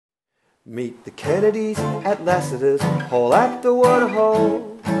Meet the Kennedys at Lassiter's Hall at the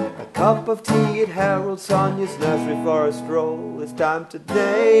Waterhole. A cup of tea at Harold Sonia's nursery for a stroll. It's time to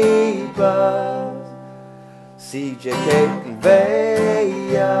neighbours. CJ, Kate and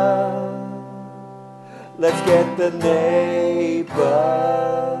Vaya. Let's get the neighbours.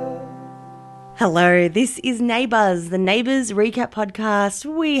 Hello, this is Neighbours, the Neighbours Recap Podcast.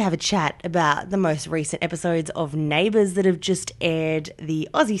 We have a chat about the most recent episodes of Neighbours that have just aired, the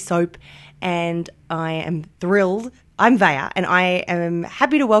Aussie soap, and I am thrilled. I'm Vaya, and I am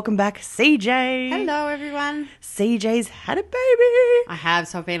happy to welcome back CJ. Hello, everyone. CJ's had a baby. I have,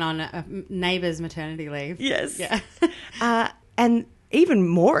 so I've been on a neighbour's maternity leave. Yes. Yeah. And even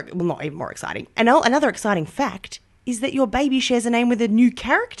more, well, not even more exciting, another exciting fact is that your baby shares a name with a new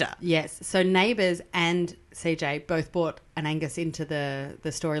character. Yes. So Neighbours and CJ both brought an Angus into the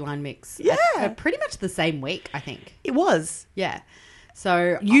storyline mix. Yeah. At pretty much the same week, I think. It was. Yeah.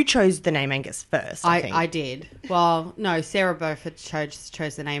 So You chose the name Angus first, I think. I did. Well, no, Sarah Beaufort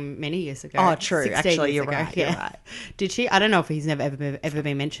chose the name many years ago. Oh, true. 16 Actually, years you're ago. right. You're right. Did she? I don't know if he's never ever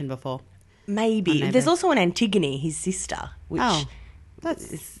been mentioned before. Maybe. Neighbours. There's also an Antigone, his sister, which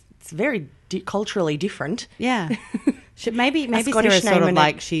That's it's very culturally different. yeah. Maybe Scottish Sarah's sort name of and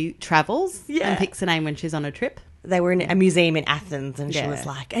like she travels Yeah. and picks a name when she's on a trip. They were in a museum in Athens and she Yeah. was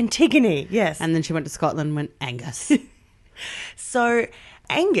like, Antigone, yes. And then she went to Scotland and went Angus. So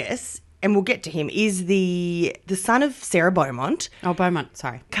Angus, and we'll get to him, is the son of Sarah Beaumont, Oh, Beaumont,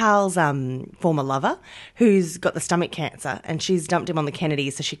 sorry. Carl's former lover, who's got the stomach cancer, and she's dumped him on the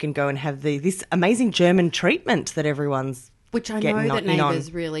Kennedys so she can go and have this amazing German treatment that everyone's Which I getting know that in on.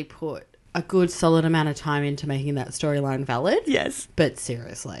 Neighbours really put a good solid amount of time into making that storyline valid. Yes. But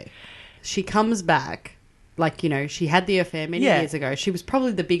seriously, she comes back, like, you know, she had the affair many Yeah. years ago. She was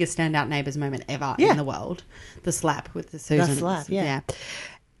probably the biggest standout Neighbours moment ever Yeah. in the world. The slap with the Susan. slap, yeah.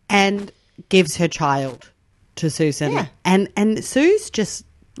 And gives her child to Susan. Yeah. And Suze just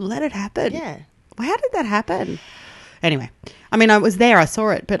let it happen. Yeah. Well, how did that happen? Anyway, I mean, I was there, I saw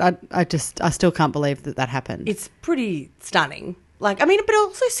it, but I still can't believe that happened. It's pretty stunning. But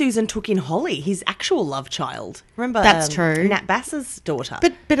also Susan took in Holly, his actual love child. Remember? That's true. Nat Bass's daughter.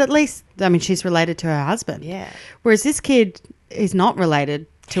 But at least, I mean, she's related to her husband. Yeah. Whereas this kid is not related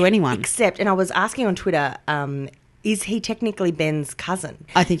to anyone. Except, and I was asking on Twitter, is he technically Ben's cousin?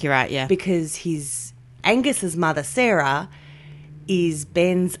 I think you're right, yeah. Because Angus's mother, Sarah, is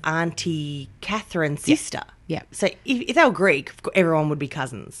Ben's auntie Catherine's sister. Yeah. So if they were Greek, everyone would be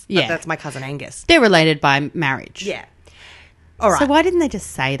cousins. But Yeah. that's my cousin Angus. They're related by marriage. Yeah. All right. So why didn't they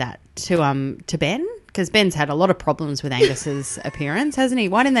just say that to Ben? Because Ben's had a lot of problems with Angus's appearance, hasn't he?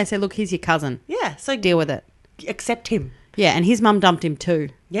 Why didn't they say, look, he's your cousin. Yeah. So Deal with it. accept him. Yeah, and his mum dumped him too.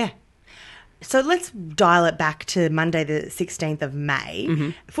 Yeah. So let's dial it back to Monday, the 16th of May. Mm-hmm.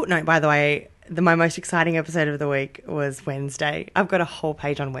 Footnote, by the way, my most exciting episode of the week was Wednesday. I've got a whole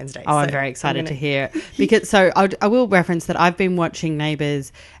page on Wednesday. Oh, I'm very excited to hear. Because so I will reference that I've been watching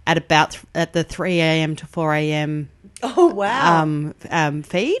Neighbours at the 3 a.m. to 4 a.m. Oh, wow.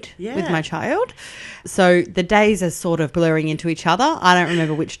 Feed Yeah. with my child. So the days are sort of blurring into each other. I don't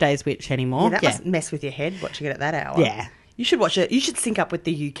remember which day's which anymore. That must mess with your head watching it at that hour. Yeah. You should watch it. You should sync up with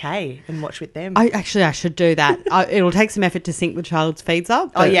the UK and watch with them. I should do that. It'll take some effort to sync the child's feeds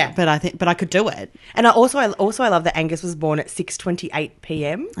up. But, yeah. but I could do it. And I love that Angus was born at 6:28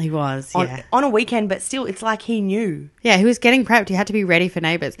 p.m. He was, on a weekend, but still, it's like he knew. Yeah, he was getting prepped. He had to be ready for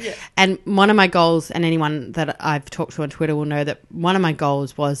Neighbours. Yeah. And one of my goals, and anyone that I've talked to on Twitter will know that one of my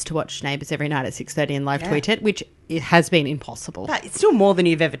goals was to watch Neighbours every night at 6:30 and live tweet it, which it has been impossible. But it's still more than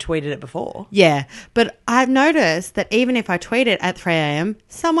you've ever tweeted it before. Yeah, but I've noticed that even if I tweet it at 3 a.m,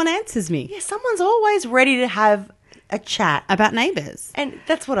 someone answers me Yeah, someone's always ready to have a chat. about Neighbours. And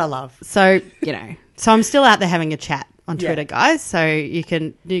that's what I love. So, so I'm still out there having a chat on Yeah. Twitter, guys. So you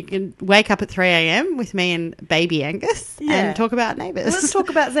can wake up at 3 a.m. with me and baby Angus and talk about Neighbours. Let's talk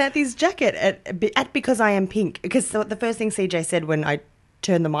about Xanthi's jacket at Because I Am Pink. Because the first thing CJ said when I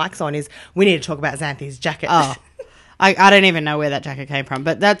turned the mics on is, we need to talk about Xanthi's jacket. Oh, I don't even know where that jacket came from,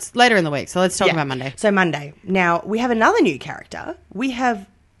 but that's later in the week. So let's talk about Monday. So Monday. Now, we have another new character. We have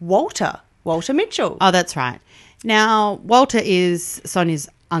Walter Mitchell. Oh, that's right. Now, Walter is Sonia's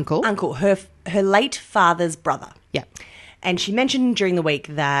uncle. Uncle, her late father's brother. Yeah. And she mentioned during the week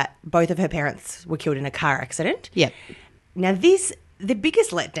that both of her parents were killed in a car accident. Yeah. Now, the biggest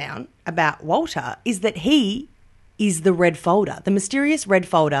letdown about Walter is that he is the red folder, the mysterious red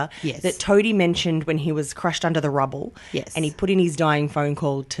folder Yes. that Toadie mentioned when he was crushed under the rubble. Yes. And he put in his dying phone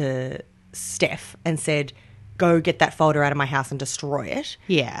call to Steph and said, go get that folder out of my house and destroy it.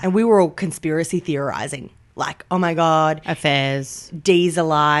 Yeah. And we were all conspiracy theorising. like, oh my God, Affairs. Dee's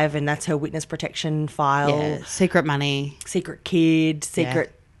alive and that's her witness protection file. Yeah. Secret money. Secret kid,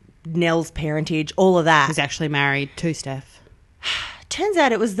 secret Nell's parentage, all of that. He's actually married to Steph. Turns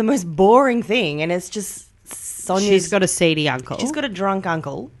out it was the most boring thing, and it's just Sonia's... She's got a seedy uncle. She's got a drunk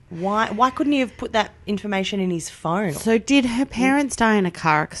uncle. Why couldn't he have put that information in his phone? So did her parents die in a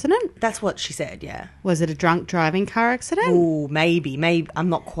car accident? That's what she said, yeah. Was it a drunk driving car accident? Oh, maybe. I'm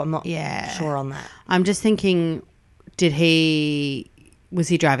not Yeah. sure on that. I'm just thinking, was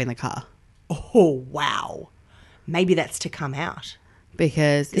he driving the car? Oh, wow. Maybe that's to come out.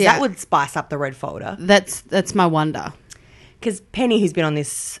 Because That would spice up the red folder. that's my wonder. Because Penny, who's been on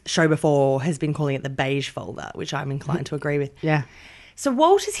this show before, has been calling it the beige folder, which I'm inclined to agree with. Yeah. So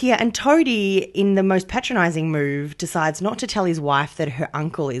Walt is here, and Toadie, in the most patronising move, decides not to tell his wife that her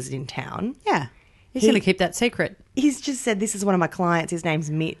uncle is in town. Yeah. He's He- going to keep that secret. He's just said, this is one of my clients, his name's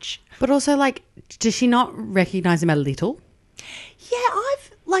Mitch. But also, like, does she not recognise him a little?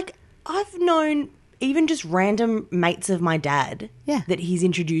 Yeah, I've known even just random mates of my dad Yeah. that he's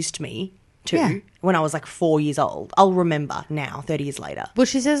introduced me to Yeah. when I was like 4 years old. I'll remember now, 30 years later. Well,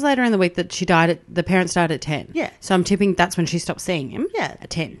 she says later in the week that the parents died at 10. Yeah. So I'm tipping that's when she stopped seeing him. Yeah. At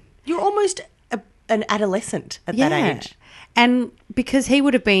 10. You're almost an adolescent at that age. And because he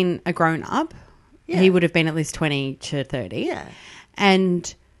would have been a grown up, Yeah. he would have been at least 20 to 30. Yeah.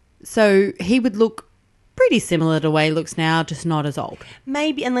 And so he would look pretty similar to the way he looks now, just not as old.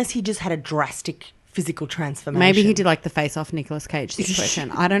 Maybe, unless he just had a drastic physical transformation. Maybe he did like the face off Nicolas Cage situation.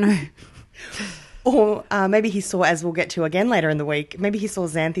 I don't know. Or maybe he saw, as we'll get to again later in the week, maybe he saw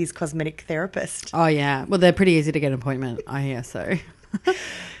Xanthi's cosmetic therapist. Oh, yeah. Well, they're pretty easy to get an appointment, I hear, so.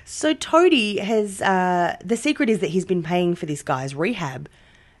 So Toadie has, the secret is that he's been paying for this guy's rehab,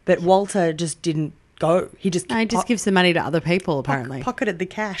 but Walter just didn't go. He just, No, he just gives the money to other people, apparently. pocketed the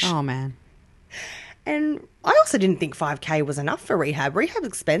cash. Oh, man. And I also didn't think 5K was enough for rehab. Rehab's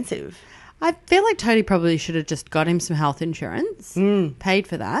expensive. I feel like Toadie probably should have just got him some health insurance, paid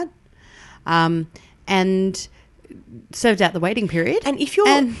for that, and served out the waiting period. And if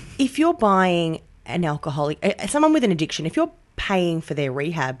you're buying an alcoholic, someone with an addiction, if you're paying for their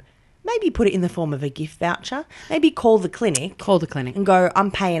rehab, maybe put it in the form of a gift voucher. Maybe call the clinic Call the clinic. and go, I'm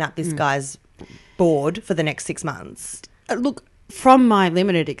paying up this guy's board for the next 6 months. Look, from my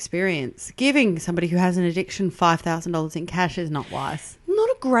limited experience, giving somebody who has an addiction $5,000 in cash is not wise. Not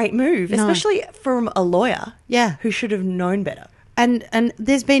a great move, No. especially from a lawyer. Yeah. Who should have known better. And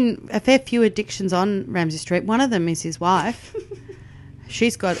there's been a fair few addictions on Ramsay Street. One of them is his wife.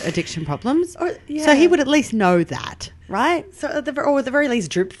 She's got addiction problems. Oh, yeah. So he would at least know that, right? So at the very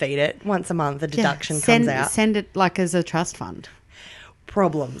least, drip feed it once a month. The deduction comes out. Send it like as a trust fund.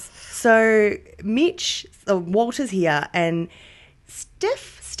 Problems. So Walter's here, and Steph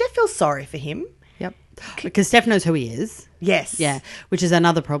feels sorry for him. Yep. Because Steph knows who he is. Yes. Yeah. Which is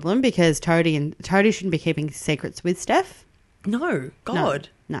another problem because Toadie shouldn't be keeping secrets with Steph. No. God.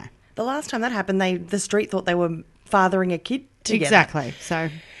 No. The last time that happened, the street thought they were fathering a kid together. Exactly.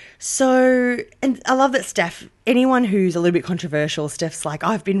 So, and I love that Steph, anyone who's a little bit controversial, Steph's like,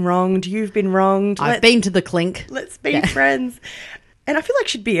 I've been wronged, you've been wronged. I've been to the clink. Let's be friends. And I feel like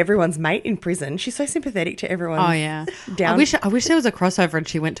she'd be everyone's mate in prison. She's so sympathetic to everyone. Oh, yeah. Down. I wish there was a crossover and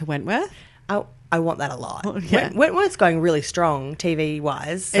she went to Wentworth. I want that a lot. Yeah. Wentworth's going really strong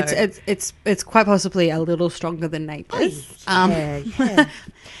TV-wise. So. It's quite possibly a little stronger than Neighbours. Yeah.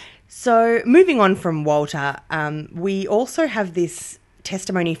 So moving on from Walter, we also have this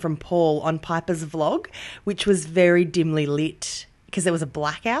testimony from Paul on Piper's vlog, which was very dimly lit because there was a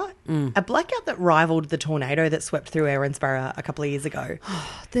blackout that rivaled the tornado that swept through Erinsborough a couple of years ago.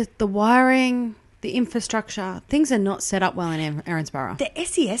 The wiring, the infrastructure, things are not set up well in Erinsborough. The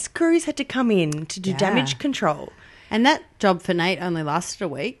SES crews had to come in to do damage control. And that job for Nate only lasted a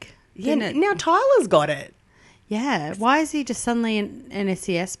week. Yeah, didn't it? now Tyler's got it. Yeah. Why is he just suddenly an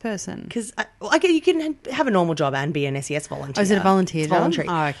SES person? Because you can have a normal job and be an SES volunteer. Oh, is it a volunteer It's job? voluntary.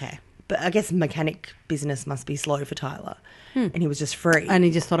 Oh, okay. But I guess mechanic business must be slow for Tyler. And he was just free. And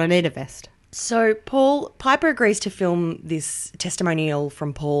he just thought, I need a vest. So Piper agrees to film this testimonial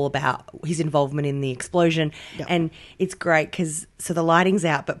from Paul about his involvement in the explosion. Yep. And it's great because the lighting's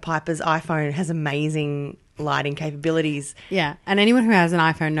out, but Piper's iPhone has amazing lighting capabilities. Yeah. And anyone who has an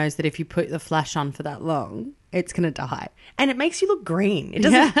iPhone knows that if you put the flash on for that long, it's going to die. And it makes you look green. It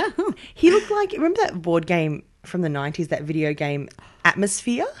doesn't. He looked like, remember that board game from the 90s, that video game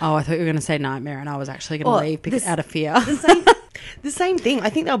Atmosphere? Oh, I thought you were going to say Nightmare, and I was actually going to leave because out of fear. The same thing. I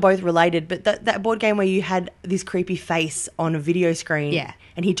think they were both related, but that board game where you had this creepy face on a video screen, Yeah.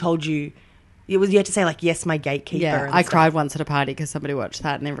 and he told you You had to say like, yes, my gatekeeper. Yeah, and I stuff. cried once at a party because somebody watched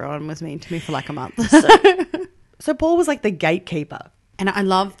that and everyone was mean to me for like a month. So Paul was like the gatekeeper. And I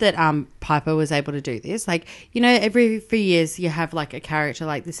love that Piper was able to do this. Like, you know, every few years you have like a character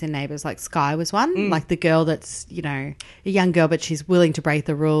like this in Neighbours. Like Sky was one. Like the girl that's, you know, a young girl, but she's willing to break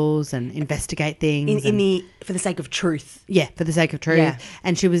the rules and investigate things. For the sake of truth. Yeah, for the sake of truth. Yeah.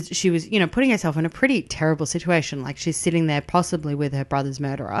 And she was, you know, putting herself in a pretty terrible situation. Like she's sitting there possibly with her brother's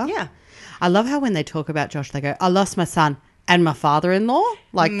murderer. Yeah. I love how when they talk about Josh, they go, I lost my son and my father-in-law.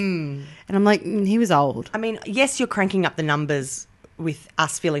 Like, and I'm like, he was old. I mean, yes, you're cranking up the numbers with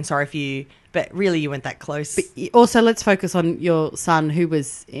us feeling sorry for you, but really you weren't that close. But also, let's focus on your son who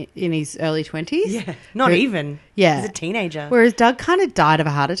was in his early 20s. Yeah, not even. Yeah. He's a teenager. Whereas Doug kind of died of a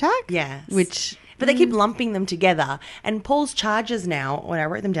heart attack. Yes. But they keep lumping them together. And Paul's charges now, when I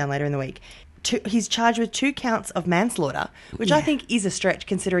wrote them down later in the week, he's charged with 2 counts of manslaughter, which I think is a stretch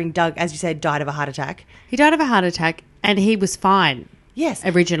considering Doug, as you said, died of a heart attack. He died of a heart attack and he was fine. Yes.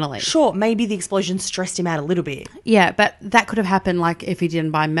 Originally. Sure, maybe the explosion stressed him out a little bit. Yeah, but that could have happened like if he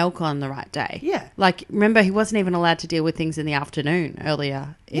didn't buy milk on the right day. Yeah. Like, remember, he wasn't even allowed to deal with things in the afternoon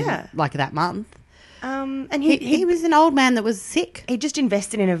earlier in like that month. And He was an old man that was sick. he just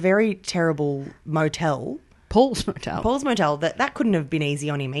invested in a very terrible motel, Paul's motel. Paul's motel, that couldn't have been easy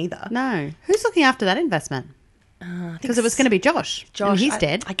on him either. No. Who's looking after that investment? Because it was going to be Josh. Josh, and he's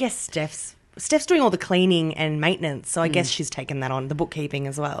dead. I guess Steph's doing all the cleaning and maintenance, so I guess she's taken that on, the bookkeeping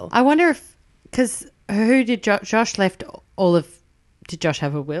as well. I wonder if, because who did Josh left all of, did Josh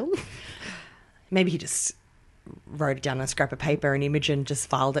have a will? Maybe he just wrote it down on a scrap of paper and Imogen just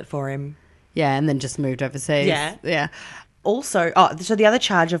filed it for him. Yeah, and then just moved overseas. Yeah. Yeah. Also, so the other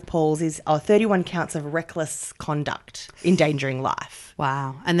charge of Paul's is 31 counts of reckless conduct, endangering life.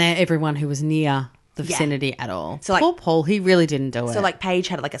 Wow. And then everyone who was near the vicinity at all. So, like, poor Paul, he really didn't do it. So like Paige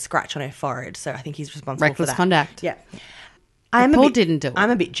had like a scratch on her forehead, so I think he's responsible Reckless for that. conduct. Yeah. Paul didn't do it.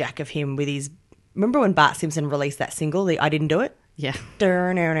 I'm a bit jack of him with his... Remember when Bart Simpson released that single, the I Didn't Do It? Yeah.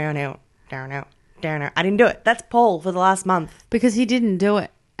 I didn't do it. That's Paul for the last month. Because he didn't do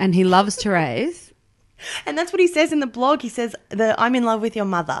it. And he loves Therese. And that's what he says in the blog. He says, I'm in love with your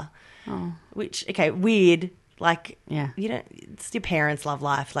mother. Oh. Which, okay, weird. Like, Yeah. you know, it's your parents' love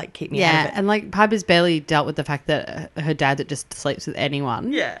life. Like, keep me out Yeah. of it. And like Piper's barely dealt with the fact that her dad that just sleeps with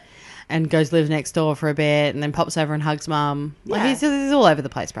anyone. Yeah. And goes live next door for a bit and then pops over and hugs mum. Like, Yeah. he's all over the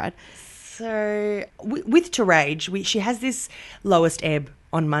place, Brad. So with Terage, she has this lowest ebb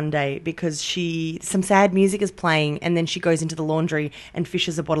on Monday because some sad music is playing and then she goes into the laundry and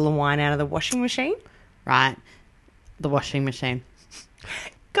fishes a bottle of wine out of the washing machine. Right. The washing machine.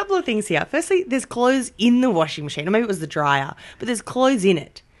 Couple of things here. Firstly, there's clothes in the washing machine, or maybe it was the dryer, but there's clothes in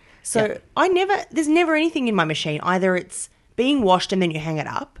it. So there's never anything in my machine. Either it's being washed and then you hang it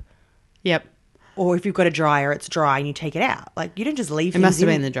up, Yep. or if you've got a dryer, it's dry and you take it out. Like, you don't just leave It things must have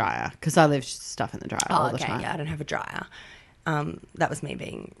in. been the dryer because I leave stuff in the dryer all the okay, time. yeah, I don't have a dryer. That was me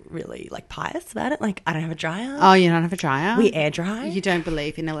being really like pious about it. Like, I don't have a dryer. Oh, you don't have a dryer? We air dry. You don't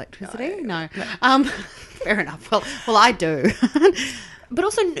believe in electricity? No. Fair enough. Well, I do. But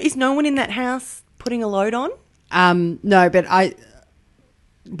also, is no one in that house putting a load on? No, but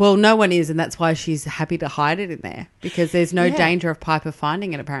no one is, and that's why she's happy to hide it in there because there's no danger of Piper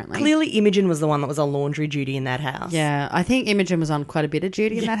finding it, apparently. Clearly, Imogen was the one that was on laundry duty in that house. Yeah, I think Imogen was on quite a bit of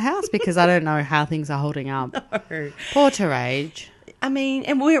duty in that house because I don't know how things are holding up. No. Poor Terage. I mean,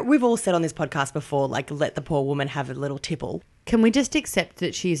 and we've all said on this podcast before, like, let the poor woman have a little tipple. Can we just accept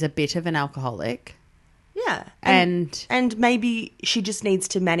that she's a bit of an alcoholic? Yeah. And maybe she just needs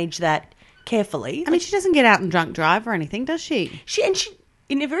to manage that carefully. I mean, she doesn't get out and drunk drive or anything, does she? She,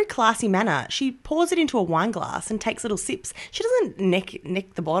 in a very classy manner, she pours it into a wine glass and takes little sips. She doesn't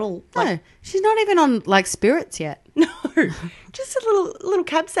neck the bottle. No, she's not even on, like, spirits yet. No, just a little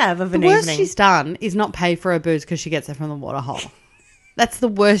cab sav of an The worst evening. she's done is not pay for her booze because she gets it from the water hole. That's the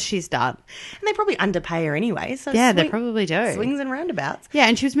worst she's done. And they probably underpay her anyway. So Yeah, they probably do. Swings and roundabouts. Yeah,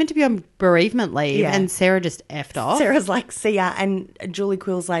 and she was meant to be on bereavement leave, Yeah. and Sarah just effed off. Sarah's like, see ya. And Julie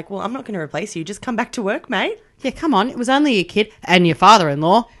Quill's like, well, I'm not going to replace you. Just come back to work, mate. Yeah, come on. It was only your kid and your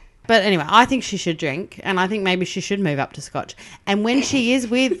father-in-law. But anyway, I think she should drink, and I think maybe she should move up to Scotch. And when she is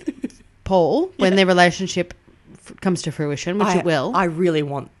with Paul, when their relationship comes to fruition, which it will, I really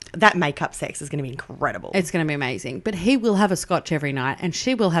want that makeup sex is going to be incredible. it's going to be amazing. But he will have a Scotch every night, and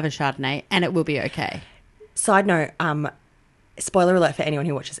she will have a Chardonnay, and it will be okay. Side note, spoiler alert for anyone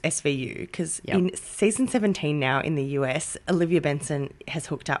who watches SVU, because in season 17 now in the US, Olivia Benson has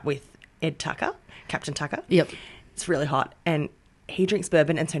hooked up with Ed Tucker, Captain Tucker. Yep. It's really hot. And he drinks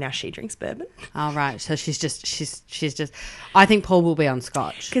bourbon, and so now she drinks bourbon. All right. So she's just. I think Paul will be on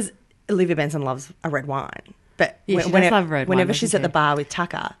Scotch. Because Olivia Benson loves a red wine. But Yeah, she does love red wine, whenever doesn't she's at she? the bar with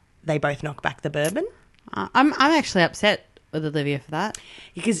Tucker, they both knock back the bourbon I'm actually upset with Olivia for that.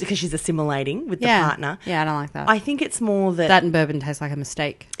 because she's assimilating with the Yeah. partner. Yeah, I don't like that. I think it's more That and bourbon tastes like a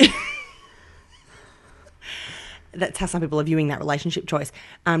mistake. that's how some people are viewing that relationship choice.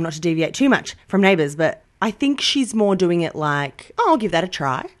 Not to deviate too much from Neighbours, but I think she's more doing it like, oh, I'll give that a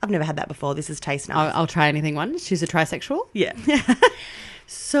try. I've never had that before. This is taste nice. I'll try anything once. She's a trisexual. Yeah.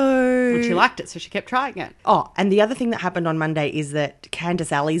 So And she liked it, so she kept trying it. Oh, and the other thing that happened on Monday is that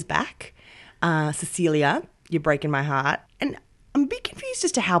Candace Alley's back. Cecilia, you're breaking my heart. And I'm a bit confused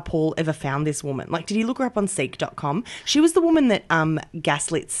as to how Paul ever found this woman. Like, did he look her up on Seek.com? She was the woman that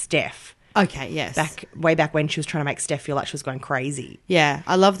gaslit Steph Okay, yes. way back when she was trying to make Steph feel like she was going crazy. Yeah,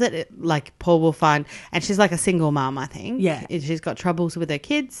 I love that, Paul will find... And she's like a single mum, I think. Yeah. She's got troubles with her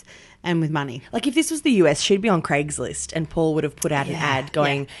kids and with money. Like, if this was the US, she'd be on Craigslist and Paul would have put out an ad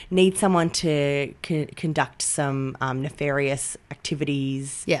going, need someone to conduct some nefarious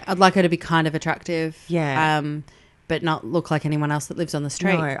activities. Yeah, I'd like her to be kind of attractive. Yeah. But not look like anyone else that lives on the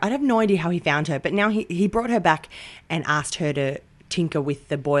street. No, I have no idea how he found her, but now he brought her back and asked her to tinker with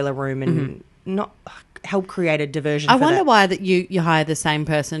the boiler room and not help create a diversion. I for wonder that. why that you hire the same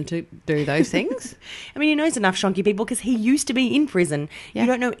person to do those things. I mean, he knows enough shonky people because he used to be in prison. Yeah. You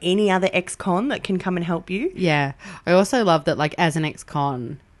don't know any other ex-con that can come and help you. Yeah. I also love that, like, as an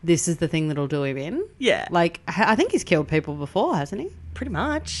ex-con, this is the thing that'll do him in. Yeah. Like, I think he's killed people before, hasn't he? Pretty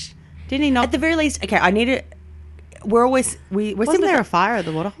much. Didn't he not? At the very least, okay, I need to... We're Wasn't sympathetic. there a fire at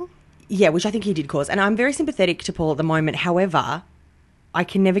the waterhole? Yeah, which I think he did cause. And I'm very sympathetic to Paul at the moment. However, I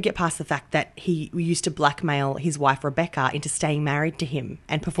can never get past the fact that he used to blackmail his wife Rebecca into staying married to him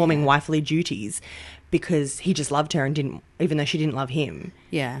and performing wifely duties because he just loved her and didn't, even though she didn't love him.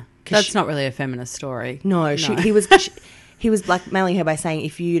 Yeah. 'Cause That's she- not really a feminist story. No, he was he was blackmailing her by saying,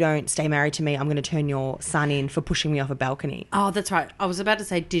 if you don't stay married to me, I'm going to turn your son in for pushing me off a balcony. Oh, that's right. I was about to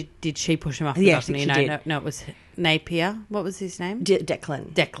say, did she push him off the Yeah, I balcony? think she did. No, it was Napier. What was his name?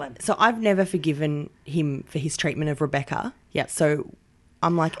 Declan. Declan. So I've never forgiven him for his treatment of Rebecca. Yep. So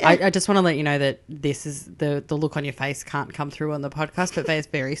I'm like... I just want to let you know that this is the look on your face can't come through on the podcast, but Faye's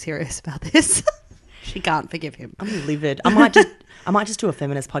very serious about this. She can't forgive him. I'm livid. I might just do a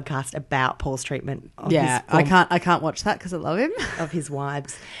feminist podcast about Paul's treatment of Yeah, his I can't watch that because I love him. of his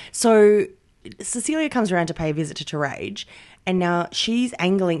wives. So Cecilia comes around to pay a visit to Terage, and now she's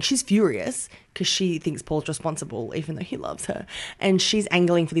angling. She's furious because she thinks Paul's responsible, even though he loves her. And she's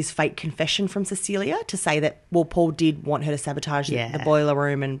angling for this fake confession from Cecilia to say that, well, Paul did want her to sabotage the boiler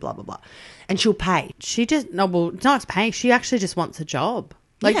room and blah, blah, blah. And she'll pay. She just it's not to pay. She actually just wants a job.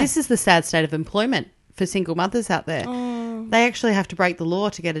 Like, Yeah. this is the sad state of employment for single mothers out there. They actually have to break the law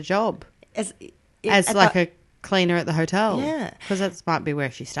to get a job as like a cleaner at the hotel. Yeah. Because that might be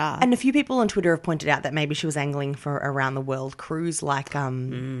where she starts. And a few people on Twitter have pointed out that maybe she was angling for a around the world cruise, like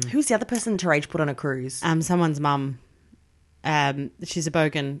who's the other person Terage put on a cruise? Someone's mum, she's a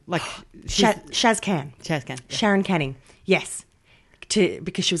bogan. Like, Shaz Khan. Shaz Khan. Sharon Canning. Yes.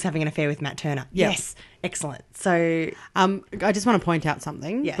 Because she was having an affair with Matt Turner. Yeah. Yes. Excellent. So I just want to point out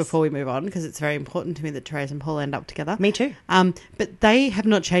something Yes. before we move on, because it's very important to me that Therese and Paul end up together. me too. But they have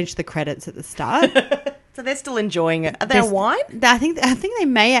not changed the credits at the start. So they're still enjoying it. Are they a wine? I think they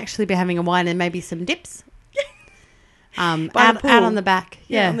may actually be having a wine and maybe some dips. By the Out pool. on the back.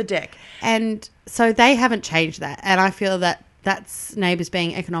 Yeah, Yeah. on the deck. And so they haven't changed that. And I feel that that's Neighbours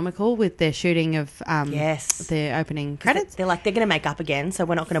being economical with their shooting of Yes. their opening credits. They're like, they're going to make up again, so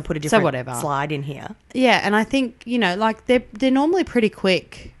we're not going to put a different whatever. slide in here. Yeah, and I think, like they're normally pretty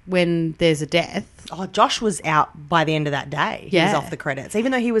quick when there's a death. Oh, Josh was out by the end of that day. He was Yeah. off the credits,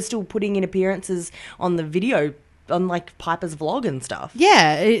 even though he was still putting in appearances on the video, on like Piper's vlog and stuff.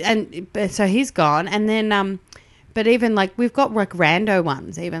 Yeah, and so he's gone. And then, but even like we've got like rando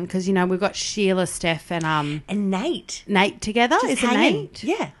ones even, because, we've got Sheila, Steph and Nate. Nate together. Just Is it hanging. Nate?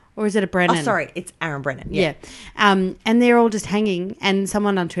 Yeah. Or is it a Brennan? Oh, sorry, it's Aaron Brennan. Yeah. And they're all just hanging. And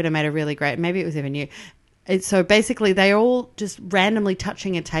someone on Twitter made a really great, maybe it was even you. So basically, they're all just randomly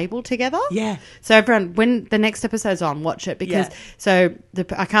touching a table together. Yeah. So everyone, when the next episode's on, watch it, because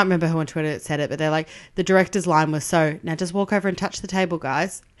I can't remember who on Twitter said it, but they're like, the director's line was, so now just walk over and touch the table,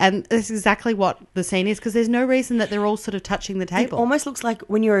 guys. And that's exactly what the scene is, because there's no reason that they're all sort of touching the It table. almost looks like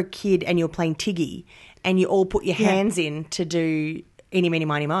when you're a kid and you're playing Tiggy and you all put your hands in to do Eeny, Meeny,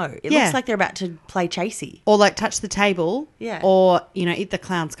 Miny, Mo. It Yeah. looks like they're about to play Chasey. Or like touch the table. Yeah. Or, eat the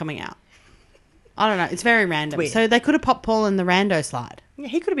clowns coming out. I don't know. It's very random. weird. So they could have popped Paul in the rando slide. Yeah,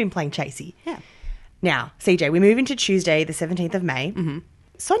 he could have been playing Chasey. Yeah. Now, CJ, we move into Tuesday, the 17th of May. Mm-hmm.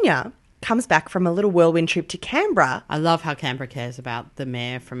 Sonia comes back from a little whirlwind trip to Canberra. I love how Canberra cares about the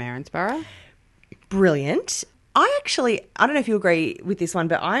mayor from Erinsborough. Brilliant. I don't know if you agree with this one,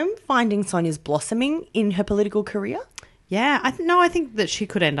 but I'm finding Sonia's blossoming in her political career. Yeah, I think that she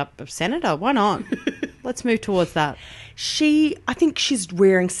could end up a senator. Why not? Let's move towards that. I think she's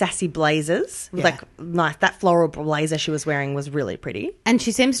wearing sassy blazers. Yeah. Like, nice. That floral blazer she was wearing was really pretty. And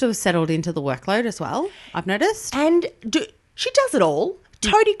she seems to have settled into the workload as well, I've noticed. And she does it all.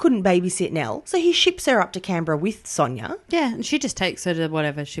 Toadie couldn't babysit Nell, so he ships her up to Canberra with Sonia. Yeah, and she just takes her to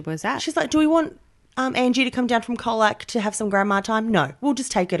whatever she was at. She's like, do we want Angie to come down from Colac to have some grandma time? No, we'll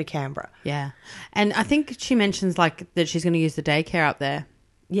just take her to Canberra. Yeah. And I think she mentions like that she's going to use the daycare up there.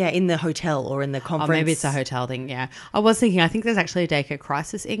 Yeah, in the hotel or in the conference. Oh, maybe it's a hotel thing, yeah. I was thinking, I think there's actually a daycare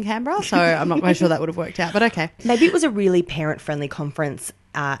crisis in Canberra, so I'm not quite sure that would have worked out, but okay. Maybe it was a really parent-friendly conference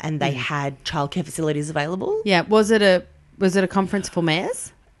and they had childcare facilities available. Yeah, was it a conference for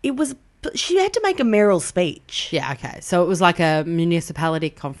mayors? It was. She had to make a mayoral speech. Yeah, okay. So it was like a municipality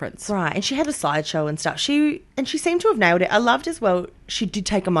conference. Right, and she had a slideshow and stuff. She seemed to have nailed it. I loved as well, she did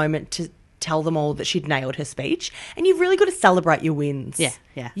take a moment to tell them all that she'd nailed her speech. And you've really got to celebrate your wins. Yeah,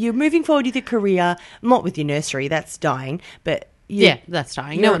 yeah. You're moving forward with your career, not with your nursery, that's dying, but... Yeah, that's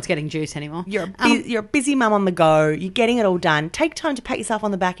dying. No one's getting juice anymore. You're a busy mum on the go. You're getting it all done. Take time to pat yourself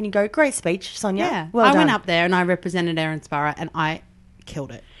on the back and you go, great speech, Sonia. Yeah. Well I done. went up there and I represented Erinsborough and I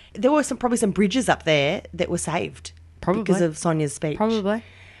killed it. There were probably some bridges up there that were saved. Probably. Because of Sonia's speech. Probably.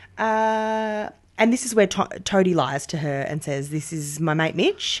 And this is where Toadie lies to her and says, this is my mate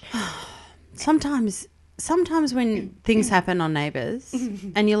Mitch. Sometimes when things happen on Neighbours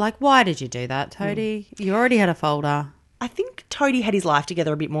and you're like, why did you do that, Toadie? You already had a folder. I think Toadie had his life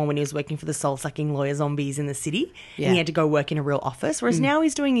together a bit more when he was working for the soul-sucking lawyer zombies in the city. Yeah. And he had to go work in a real office, whereas now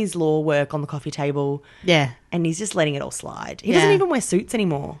he's doing his law work on the coffee table. Yeah. And he's just letting it all slide. He Yeah. doesn't even wear suits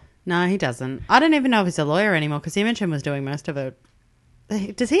anymore. No, he doesn't. I don't even know if he's a lawyer anymore because Imogen was doing most of it.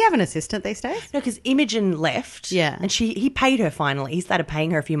 Does he have an assistant these days? No, because Imogen left. Yeah. And he paid her finally. He started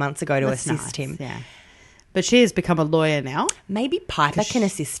paying her a few months ago to That's assist nice, him. Yeah. But she has become a lawyer now. Maybe Piper can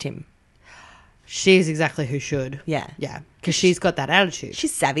assist him. She is exactly who should. Yeah. Yeah. Because she's got that attitude.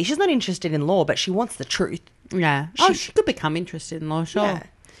 She's savvy. She's not interested in law, but she wants the truth. Yeah. She could become interested in law, sure. Yeah.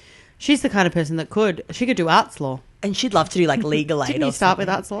 She's the kind of person that she could do arts law. And she'd love to do like legal aid. Didn't you start with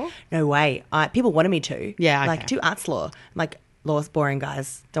arts law? No way. People wanted me to. Yeah, okay. Like, do arts law. I'm like, law's boring,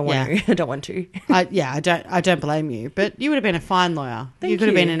 guys. Don't want to. I don't want to. I don't blame you. But you would have been a fine lawyer. Thank you could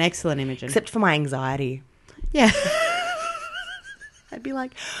have you. been an excellent Imogen. Except for my anxiety. Yeah. I'd be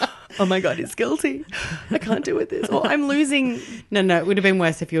like, oh my God, he's guilty. I can't deal with this. Or I'm losing. No, it would have been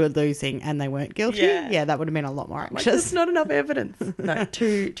worse if you were losing and they weren't guilty. Yeah. That would have been a lot more Like, anxious. there's not enough evidence. No,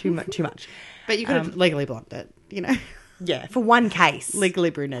 too much. But you could have legally blonde it, Yeah, for one case. Legally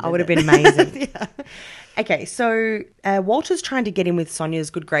brunette. I would have been amazing. Yeah. Okay, so Walter's trying to get in with Sonia's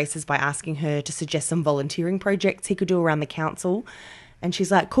good graces by asking her to suggest some volunteering projects he could do around the council. And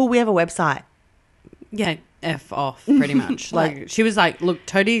she's like, cool, we have a website. Yeah, F off, pretty much. Like, she was like, look,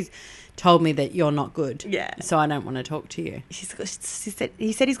 Toadie's told me that you're not good. Yeah. So I don't want to talk to you.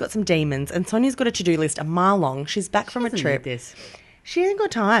 He said he's got some demons, and Sonia's got a to-do list a mile long. She's back from a Doesn't trip. need this. She hasn't got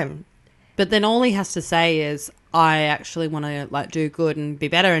time. But then all he has to say is, I actually want to like do good and be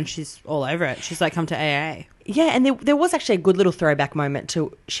better, and she's all over it. She's like, come to AA. Yeah, and there was actually a good little throwback moment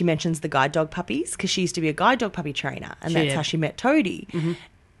to, she mentions the guide dog puppies, because she used to be a guide dog puppy trainer, and that's how she met Toadie. Mm-hmm.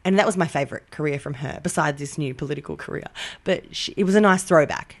 And that was my favourite career from her, besides this new political career. But it was a nice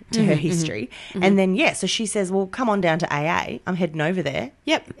throwback to her history. Mm-hmm. And then, so she says, well, come on down to AA. I'm heading over there.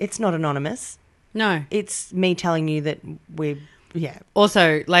 Yep. It's not anonymous. No. It's me telling you that yeah.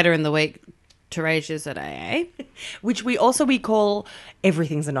 Also, later in the week, Therese is at AA. Which we call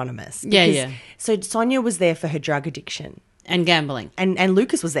everything's anonymous. Yeah. So Sonia was there for her drug addiction. And gambling. And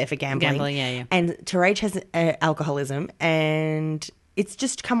Lucas was there for gambling. Gambling, yeah. And Therese has alcoholism, and it's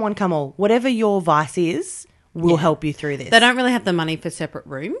just come on, come all. Whatever your vice is, we'll help you through this. They don't really have the money for separate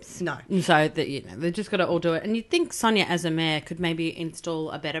rooms. No. So that they've just got to all do it. And you'd think Sonia as a mayor could maybe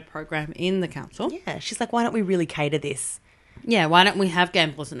install a better program in the council. Yeah. She's like, why don't we really cater this? Yeah, why don't we have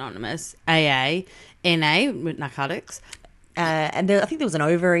Gamblers Anonymous, AA, NA with narcotics. And I think there was an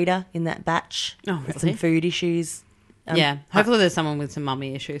overeater in that batch. Oh, with really? some food issues. Yeah, hopefully there's someone with some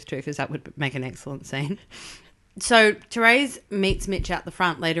mummy issues too, because that would make an excellent scene. So Therese meets Mitch out the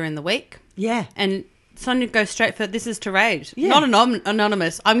front later in the week. Yeah. And Sonia goes straight for, this is Therese. Yeah. Not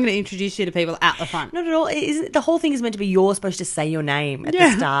anonymous. I'm going to introduce you to people out the front. Not at all. The whole thing is meant to be you're supposed to say your name at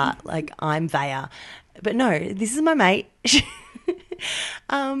the start. Like, I'm Vaya. But no, this is my mate.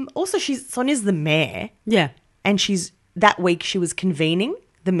 Also, Sonia's the mayor. Yeah. And that week she was convening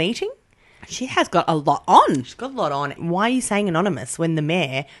the meeting. She has got a lot on. She's got a lot on. Why are you saying anonymous when the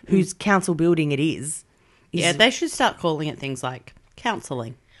mayor, whose council building it is Yeah, they should start calling it things like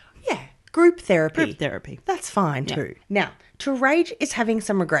counselling. yeah, group therapy. Group therapy. That's fine too. Now, Terage is having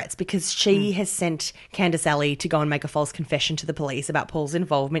some regrets because she has sent Candace Alley to go and make a false confession to the police about Paul's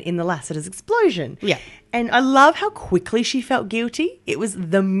involvement in the Lassiter's explosion. Yeah. And I love how quickly she felt guilty. It was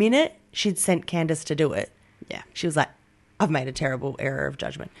the minute she'd sent Candace to do it. Yeah. She was like, I've made a terrible error of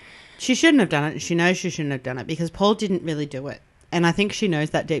judgment. She shouldn't have done it. She knows she shouldn't have done it because Paul didn't really do it. And I think she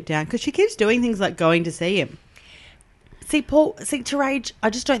knows that deep down because she keeps doing things like going to see him. Terage, I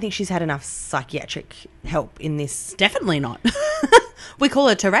just don't think she's had enough psychiatric help in this. Definitely not. We call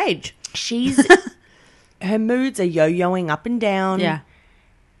her Terage. Her moods are yo-yoing up and down. Yeah.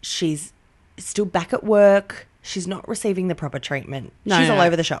 She's still back at work. She's not receiving the proper treatment. No, She's no, all no.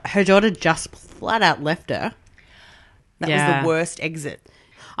 over the shop. Her daughter just flat out left her. That Yeah. was the worst exit.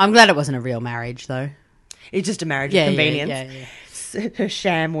 I'm glad it wasn't a real marriage, though. It's just a marriage Yeah, of yeah, convenience. yeah. Her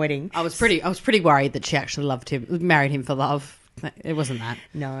sham wedding. I was pretty worried that she actually loved him, married him for love. It wasn't that.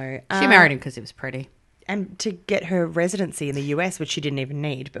 No. She married him because he was pretty. And to get her residency in the US, which she didn't even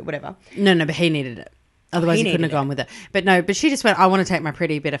need, but whatever. No, but he needed it. Otherwise, He he couldn't have needed gone with it. But she just went, I want to take my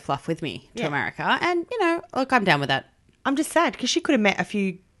pretty bit of fluff with me to America. And, look, I'm down with that. I'm just sad because she could have met a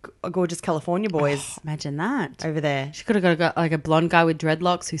few gorgeous California boys Imagine that. over there. She could have got like a blonde guy with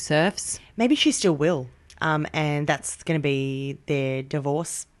dreadlocks who surfs. Maybe she still will. And that's going to be their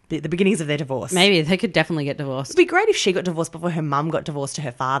divorce, the beginnings of their divorce. Maybe. They could definitely get divorced. It'd be great if she got divorced before her mum got divorced to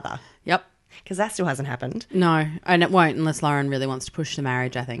her father, Yep. because that still hasn't happened. No, and it won't unless Lauren really wants to push the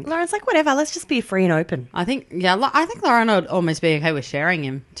marriage, I think. Lauren's like, whatever, let's just be free and open. I think Lauren would almost be okay with sharing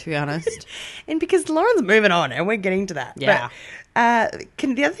him, to be honest. And because Lauren's moving on, and we're getting to that. Yeah. But,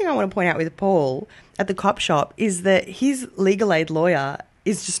 the other thing I want to point out with Paul at the cop shop is that his legal aid lawyer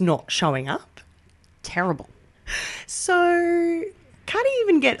is just not showing up. Terrible. So can't he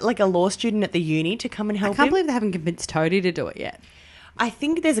even get like a law student at the uni to come and help I can't him? believe they haven't convinced Toadie to do it yet. I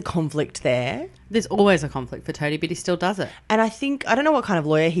think there's a conflict there. There's always a conflict for Toadie, but he still does it. And I don't know what kind of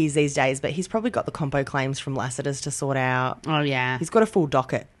lawyer he is these days, but he's probably got the compo claims from Lassiter's to sort out. Oh, yeah. He's got a full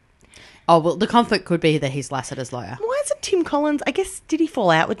docket. Oh, well, the conflict could be that he's Lassiter's lawyer. Why isn't Tim Collins? I guess, did he fall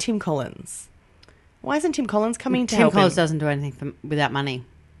out with Tim Collins? Why isn't Tim Collins coming to Tim help Collins him? doesn't do anything without money.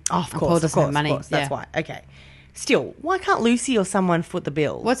 Oh, of And course, Paul of doesn't course, have money, of course. That's yeah. why. Okay. Still, why can't Lucy or someone foot the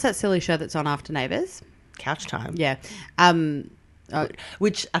bill? What's that silly show that's on after Neighbours? Couch Time? Yeah.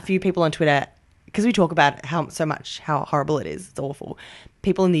 Which a few people on Twitter, because we talk about how horrible it is, it's awful.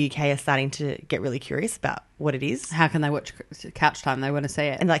 People in the UK are starting to get really curious about what it is. How can they watch Couch Time? They want to see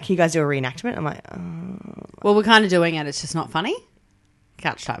it. And like, can you guys do a reenactment? I'm like, Well, we're kind of doing it. It's just not funny.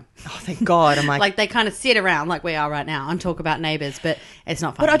 Couch Time. oh, thank God. I'm Like they kind of sit around like we are right now and talk about Neighbours, but it's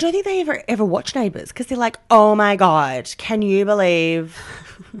not funny. but I don't think they ever watch Neighbours because they're like, oh my God, can you believe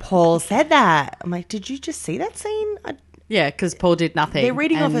Paul said that? I'm like, did you just see that scene? Yeah, because Paul did nothing. They're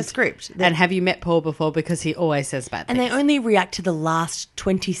reading off And- a script. And have you met Paul before? Because he always says bad And things. they only react to the last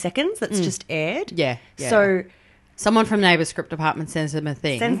 20 seconds that's just aired. Yeah. So Someone from Neighbours script department sends them a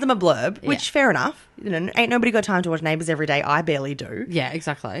thing. sends them a blurb, which fair enough. Ain't nobody got time to watch Neighbours every day. I barely do. Yeah,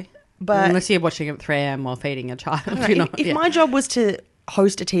 exactly. But- unless you're watching it at 3 a.m. while feeding a child. If my job was to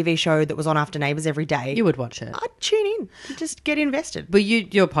host a TV show that was on after Neighbours every day, You would watch it. I'd tune in. Just get invested. But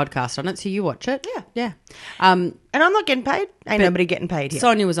you're a podcast on it, so you watch it. Yeah. Yeah. And I'm not getting paid. Ain't nobody getting paid here.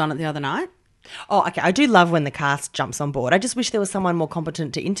 Sonia was on it the other night. Oh, okay. I do love when the cast jumps on board. I just wish there was someone more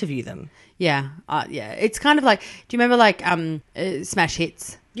competent to interview them. Yeah. Yeah. It's kind of like, do you remember like Smash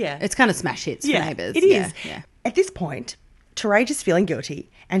Hits? Yeah. It's kind of Smash Hits for Neighbours. It is. Yeah. At this point, Terage is feeling guilty,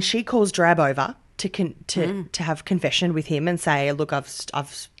 and she calls Drab over to have confession with him and say, "Look, I've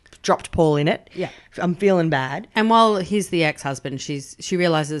dropped Paul in it. Yeah. I'm feeling bad." And while he's the ex-husband, she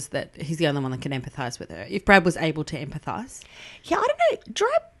realises that he's the only one that can empathise with her. If Brad was able to empathise, Yeah, I don't know.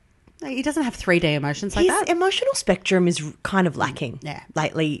 Drab, like, he doesn't have 3D emotions like his that. emotional spectrum is kind of lacking. Yeah.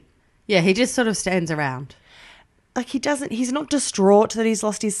 Lately. Yeah, he just sort of stands around. Like he's not distraught that he's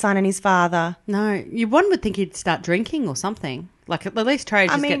lost his son and his father. No, one would think he'd start drinking or something. Like at least Trey's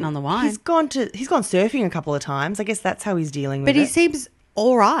just getting on the wine. He's gone surfing a couple of times. I guess that's how he's dealing with But it. he seems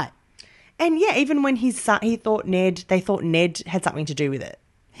all right. And yeah, even when his son, they thought Ned had something to do with it.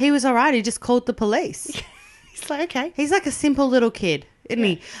 He was all right. He just called the police. He's like, okay. He's like a simple little kid, isn't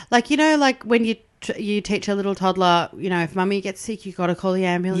he? Like, like when you teach a little toddler, if mummy gets sick, you got to call the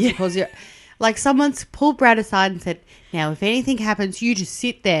ambulance. Yeah. Because like someone's pulled Brad aside and said, now, if anything happens, you just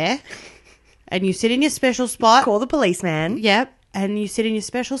sit there and you sit in your special spot. Call the policeman. Yep. And you sit in your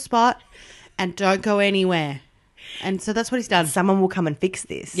special spot and don't go anywhere. And so that's what he's done. Someone will come and fix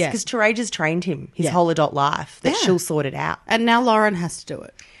this. Yeah. Because Terage has trained him his Yeah. whole adult life that Yeah. she'll sort it out. And now Lauren has to do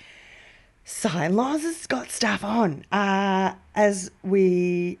it. So, Loz has got stuff on. Loz,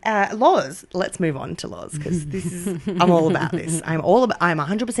 let's move on to Loz because this is, I'm all about this. I'm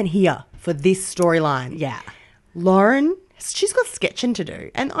 100% here for this storyline. Yeah. Lauren, she's got sketching to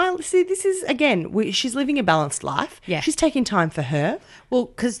do. And I see this is, again, she's living a balanced life. Yeah. She's taking time for her. Well,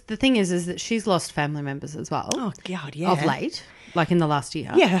 because the thing is that she's lost family members as well. Oh, God, yeah. Of late, like in the last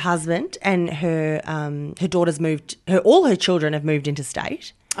year. Yeah, her husband and her daughter's moved, all her children have moved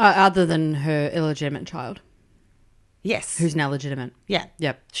interstate. Other than her illegitimate child, Yes. who's now legitimate. Yeah.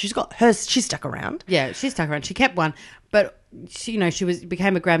 Yep. She's got hers, she's stuck around. Yeah, she stuck around. She kept one, but she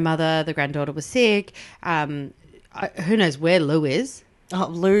became a grandmother. The granddaughter was sick. Who knows where Lou is? Oh,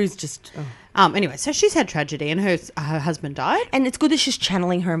 Lou's just... Oh. Anyway, so she's had tragedy, and her husband died. And it's good that she's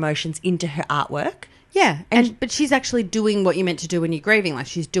channeling her emotions into her artwork. Yeah, but she's actually doing what you're meant to do when you're grieving. Like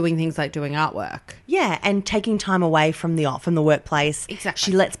she's doing things like doing artwork. Yeah, and taking time away from the workplace. Exactly.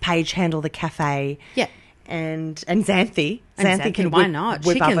 She lets Paige handle the cafe. Yeah. And Xanthi. And Xanthi can why whip, not?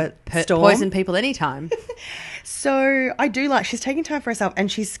 whip She up can a storm. poison people anytime. So I do like she's taking time for herself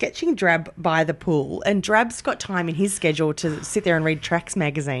and she's sketching Drab by the pool. And Drab's got time in his schedule to sit there and read Tracks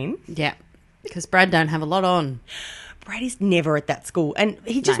magazine. Yeah, because Brad don't have a lot on. Brady's never at that school. And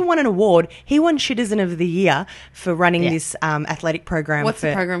he just won an award. He won Citizen of the Year for running this athletic program. What's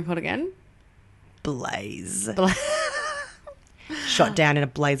the program called again? Blaze. Shot down in a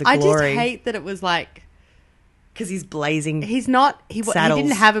blaze of glory. I just hate that it was like... Because he's blazing. He saddles.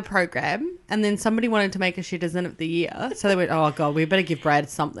 didn't have a program, and then somebody wanted to make a Citizen of the Year. So they went, oh, God, we better give Brad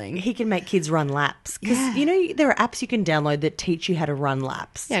something. He can make kids run laps. Because, there are apps you can download that teach you how to run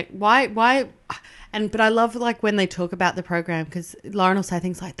laps. Yeah, why... But I love like when they talk about the program because Lauren will say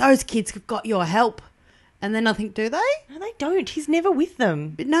things like, those kids have got your help. And then I think, do they? No, they don't. He's never with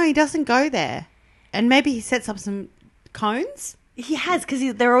them. But no, he doesn't go there. And maybe he sets up some cones. He has,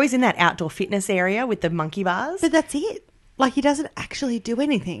 because they're always in that outdoor fitness area with the monkey bars. But that's it. Like he doesn't actually do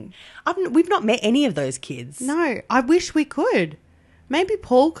anything. We've not met any of those kids. No, I wish we could. Maybe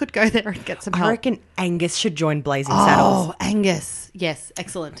Paul could go there and get some help. I reckon Angus should join Blazing Saddles. Oh, Angus. Yes,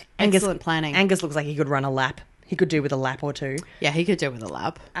 excellent. Excellent planning. Angus looks like he could run a lap. He could do with a lap or two. Yeah, he could do with a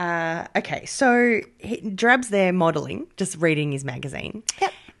lap. Okay, so Drab's there modelling, just reading his magazine.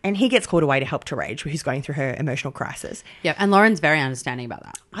 Yep. And he gets called away to help Terage, who's going through her emotional crisis. Yeah, and Lauren's very understanding about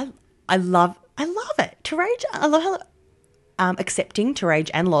that. I love it. Terage, I love how accepting Terage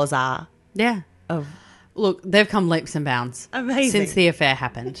and Loz are. Yeah. Look, they've come leaps and bounds. Amazing. Since the affair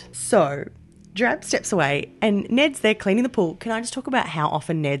happened. So, Drab steps away and Ned's there cleaning the pool. Can I just talk about how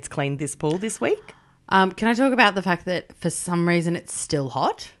often Ned's cleaned this pool this week? Can I talk about the fact that for some reason it's still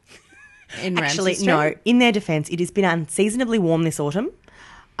hot in Actually, Ramsay no. Street? In their defence, it has been unseasonably warm this autumn.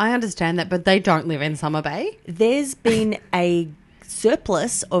 I understand that, but they don't live in Summer Bay. There's been a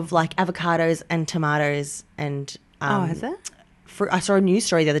surplus of like avocados and tomatoes and... has there? I saw a news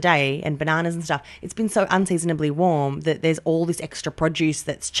story the other day and bananas and stuff. It's been so unseasonably warm that there's all this extra produce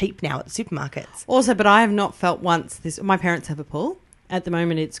that's cheap now at the supermarkets. Also, but I have not felt once this... My parents have a pool. At the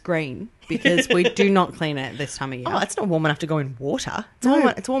moment, it's green because we do not clean it this time of year. Oh, it's not warm enough to go in water. No.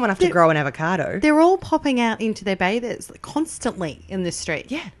 It's warm enough to grow an avocado. They're all popping out into their bathers constantly in this street.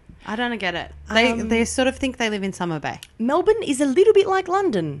 Yeah. I don't get it. They sort of think they live in Summer Bay. Melbourne is a little bit like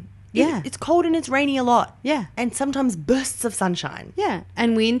London. Yeah. It's cold and it's rainy a lot. Yeah. And sometimes bursts of sunshine. Yeah,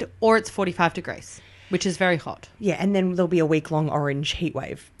 and wind, or it's 45 degrees, which is very hot. Yeah, and then there'll be a week-long orange heat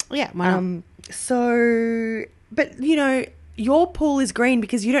wave. Yeah, why not? But, your pool is green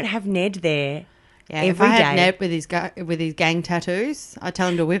because you don't have Ned there Yeah, every if I had day. Ned with his gang tattoos, I tell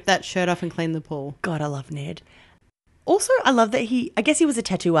him to whip that shirt off and clean the pool. God, I love Ned. Also, I love that I guess he was a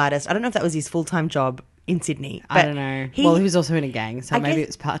tattoo artist. I don't know if that was his full-time job in Sydney. I don't know. He was also in a gang, so maybe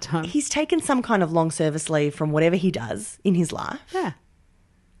it's part-time. He's taken some kind of long service leave from whatever he does in his life. Yeah.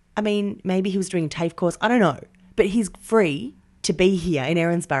 I mean, maybe he was doing a TAFE course. I don't know. But he's free to be here in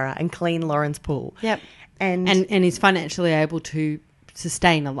Erinsborough and clean Lauren's pool. Yep. And he's financially able to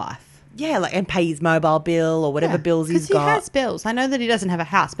sustain a life. yeah, and pay his mobile bill or whatever bills he's got. Because he has bills. I know that he doesn't have a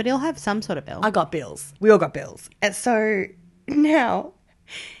house, but he'll have some sort of bill. I got bills. We all got bills. And so now,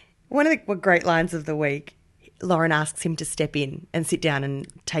 one of the great lines of the week, Lauren asks him to step in and sit down and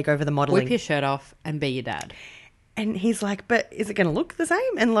take over the modelling. Whip your shirt off and be your dad. And he's like, but is it going to look the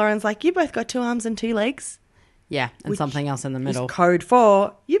same? And Lauren's like, you both got 2 arms and 2 legs. Yeah, and something else in the middle. Code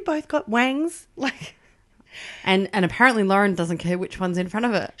for, you both got wangs. Like, And apparently Lauren doesn't care which one's in front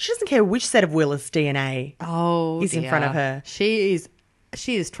of her. she doesn't care which set of Willis DNA. Oh, Is in front of her. She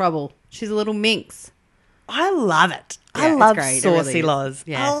is trouble. She's a little minx. I love it. Yeah, I it's love great. It really saucy is. Loz.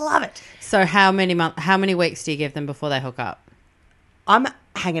 Yeah. I love it. So how many weeks do you give them before they hook up? I'm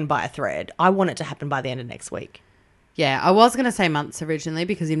hanging by a thread. I want it to happen by the end of next week. Yeah, I was going to say months originally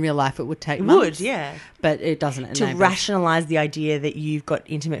because in real life it would take It months. would, yeah. But it doesn't in To Neighbours. rationalise the idea that you've got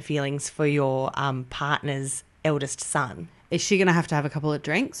intimate feelings for your partner's eldest son. Is she going to have a couple of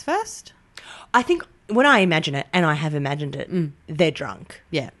drinks first? I think when I imagine it, and I have imagined it, they're drunk.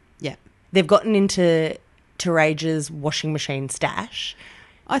 Yeah, yeah. They've gotten into Taraja's washing machine stash.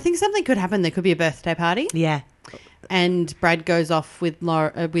 I think something could happen. There could be a birthday party. Yeah. And Brad goes off with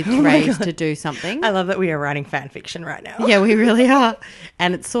Therese to do something. I love that we are writing fan fiction right now. Yeah, we really are.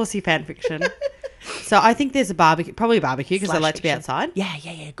 And it's saucy fan fiction. So I think there's probably a barbecue because I Slash like to be fiction. outside.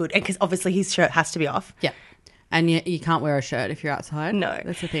 Yeah, good. And because obviously his shirt has to be off. Yeah. And you can't wear a shirt if you're outside. No.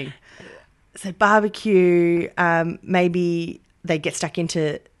 That's the thing. So barbecue, maybe they get stuck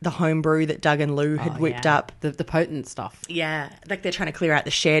into the home brew that Doug and Lou had whipped up. The potent stuff. Yeah, like they're trying to clear out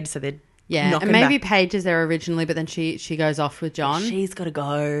the shed, so they're knocking and maybe back. Paige is there originally, but then she goes off with John. She's got to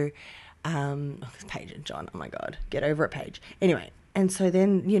go. Paige and John, oh my God, get over it, Paige. Anyway, and so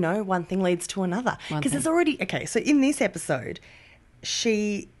then, one thing leads to another. Because there's already, okay, so in this episode,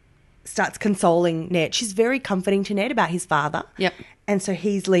 she starts consoling Ned. She's very comforting to Ned about his father. Yep. And so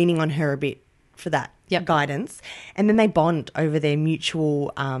he's leaning on her a bit for that guidance. And then they bond over their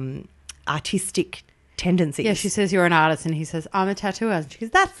mutual artistic tendencies. Yeah, she says you're an artist, and he says I'm a tattooer. And she goes,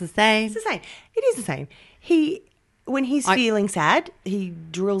 that's the same. It's the same. It is the same. When he's feeling sad, he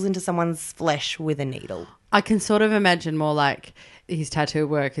drills into someone's flesh with a needle. I can sort of imagine more like his tattoo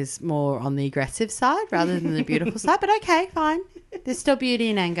work is more on the aggressive side rather than the beautiful side. But okay, fine. There's still beauty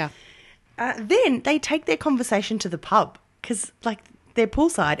in anger. Then they take their conversation to the pub because, they're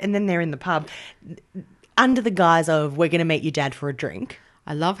poolside and then they're in the pub under the guise of we're going to meet your dad for a drink.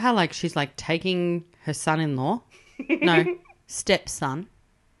 I love how she's taking her son-in-law. No, stepson.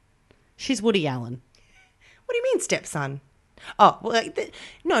 She's Woody Allen. What do you mean, stepson? Oh, well,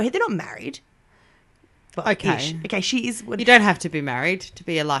 no, they're not married. But Okay. ish. Okay, she is. You don't have to be married to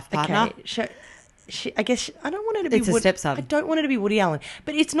be a life partner. Okay, I guess I don't want her to be. It's a stepson. I don't want her to be Woody Allen,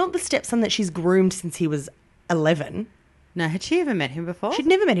 but it's not the stepson that she's groomed since he was 11. No, had she ever met him before? She'd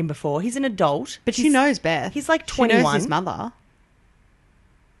never met him before. He's an adult, But she knows Beth. He's like She 21. knows his mother.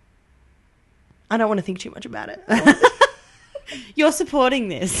 I don't want to think too much about it. You're supporting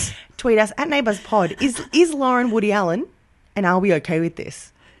this. Tweet us at NeighboursPod. Is Lauren Woody Allen, and are we okay with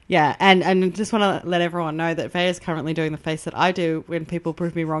this? Yeah, and just want to let everyone know that Faye is currently doing the face that I do when people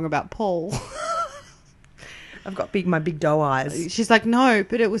prove me wrong about Paul. I've got my big doe eyes. She's like, no,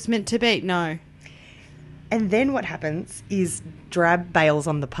 but it was meant to be. No. And then what happens is Drab bails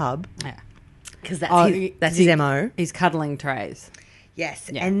on the pub Yeah. because that's his MO. He's cuddling trays. Yes.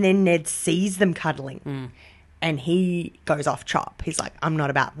 Yeah. And then Ned sees them cuddling and he goes off chop. He's like, I'm not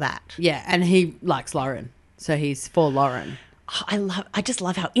about that. Yeah, and he likes Lauren. So he's for Lauren. Oh, I just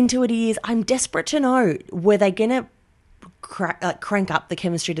love how into it he is. I'm desperate to know, were they going to crank up the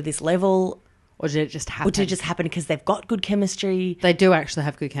chemistry to this level? Or did it just happen? Or did it just happen because they've got good chemistry? They do actually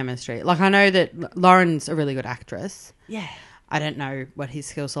have good chemistry. I know that Lauren's a really good actress. Yeah. I don't know what his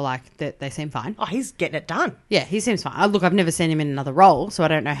skills are like. They seem fine. Oh, he's getting it done. Yeah, he seems fine. Look, I've never seen him in another role, so I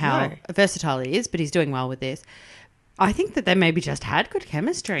don't know how No. versatile he is, but he's doing well with this. I think that they maybe just had good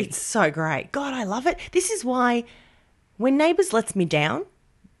chemistry. It's so great. God, I love it. This is why when Neighbours lets me down,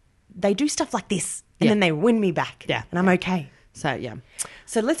 they do stuff like this and Yeah. then they win me back. Yeah. And I'm okay. So, yeah.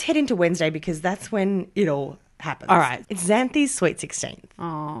 So let's head into Wednesday because that's when it all happens. All right. It's Xanthi's Sweet 16th.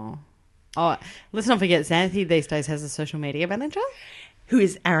 Oh, let's not forget Xanthi these days has a social media manager. Who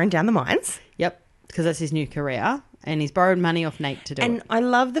is Aaron down the mines. Yep, because that's his new career, and he's borrowed money off Nate to do And it. I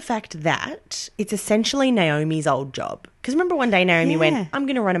love the fact that it's essentially Naomi's old job. Because remember one day Naomi Yeah. went, I'm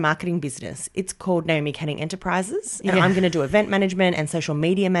going to run a marketing business. It's called Naomi Canning Enterprises. And Yeah. I'm going to do event management and social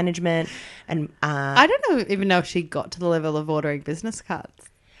media management. And I don't even know if she got to the level of ordering business cards,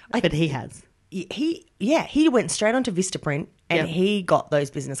 but he has. he went straight onto Vistaprint and Yep. he got those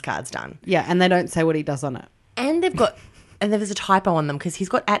business cards done. Yeah, and they don't say what he does on it. And they've got... And there was a typo on them because he's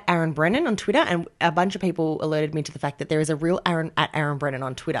got at Aaron Brennan on Twitter, and a bunch of people alerted me to the fact that there is a real Aaron Brennan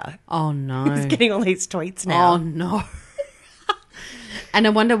on Twitter. Oh no! He's getting all these tweets now. Oh no! And I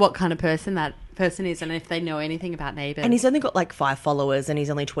wonder what kind of person that person is, and if they know anything about Neighbours. And he's only got 5 followers, and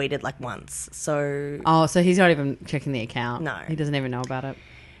he's only tweeted once. So so he's not even checking the account. No. He doesn't even know about it.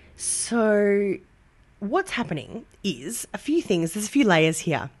 So what's happening is a few things. There's a few layers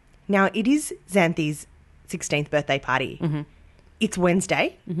here. Now, it is Xanthi's 16th birthday party. Mm-hmm. It's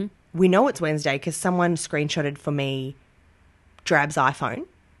Wednesday. Mm-hmm. We know it's Wednesday because someone screenshotted for me Drab's iPhone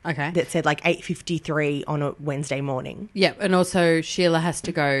Okay. that said like 8:53 on a Wednesday morning. Yeah, and also Sheila has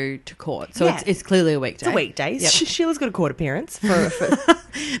to go to court, so Yeah. it's clearly a weekday. It's a weekday. Yep. Sheila's got a court appearance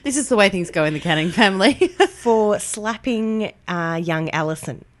This is the way things go in the Canning family. for slapping young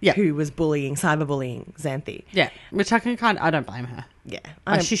Alison, Yeah. who was cyberbullying Xanthi. Yeah, which I don't blame her.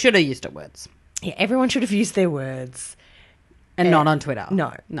 Yeah, She should have used her words yeah. Everyone should have used their words. and not on Twitter.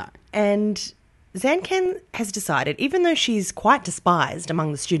 No. No. And Zancan has decided, even though she's quite despised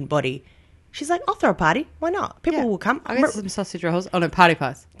among the student body, she's like, I'll throw a party. Why not? People will come. I get some sausage rolls on a party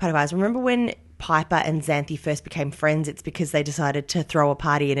pies. Party pies. Remember when Piper and Xanthi first became friends? It's because they decided to throw a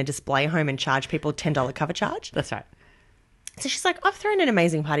party in a display home and charge people a $10 cover charge. That's right. So she's like, I've thrown an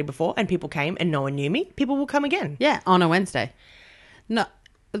amazing party before and people came and no one knew me. People will come again. Yeah, on a Wednesday. No,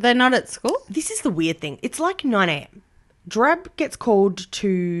 they're not at school? This is the weird thing. It's like 9 a.m. Drab gets called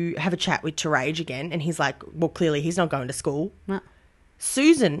to have a chat with Terage again, and he's like, well, clearly he's not going to school. No.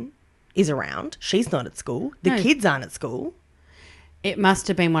 Susan is around. She's not at school. The No. kids aren't at school. It must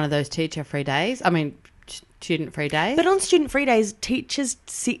have been one of those teacher-free days. I mean, student-free days. But on student-free days, teachers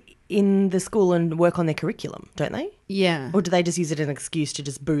sit in the school and work on their curriculum, don't they? Yeah. Or do they just use it as an excuse to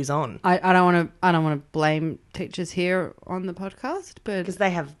just booze on? I don't want to blame teachers here on the podcast, but Because they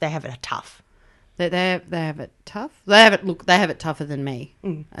have it tough. they have it tough. They have it tougher than me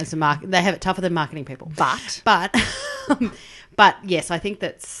as a They have it tougher than marketing people. But But yes, I think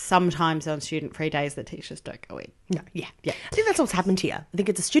that sometimes on student-free days the teachers don't go in. no, yeah. I think that's what's happened here. I think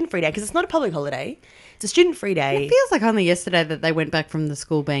it's a student-free day because it's not a public holiday. It's a student-free day. It feels like only yesterday that they went back from the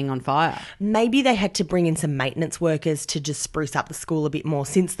school being on fire. Maybe they had to bring in some maintenance workers to just spruce up the school a bit more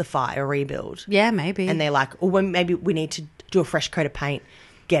since the fire rebuild. Yeah, maybe. And they're like, oh, well, maybe we need to do a fresh coat of paint,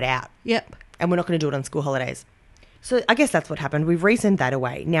 get out. Yep. And we're not going to do it on school holidays. So I guess that's what happened. We've resent that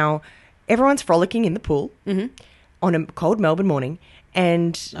away. Now, everyone's frolicking in the pool on a cold Melbourne morning,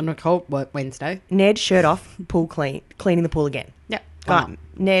 and On a cold Wednesday. Ned, shirt off, pool cleaning the pool again. Yep.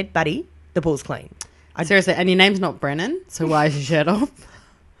 Ned, buddy, the pool's clean. Seriously, and your name's not Brennan, so why is your shirt off?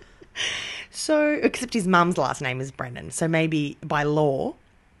 So, except his mum's last name is Brennan, so maybe by law,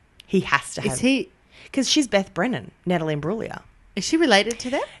 he has to have... Is he... Because she's Beth Brennan, Natalie Imbruglia. Is she related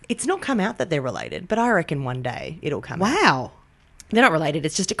to them? It's not come out that they're related, but I reckon one day it'll come out. Wow. They're not related,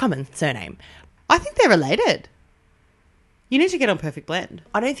 it's just a common surname. I think they're related. You need to get on Perfect Blend.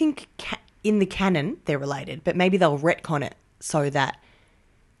 I don't think in the canon they're related, but maybe they'll retcon it so that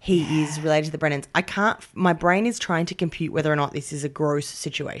he is related to the Brennans. My brain is trying to compute whether or not this is a gross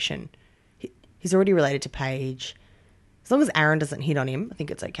situation. He's already related to Paige. As long as Aaron doesn't hit on him, I think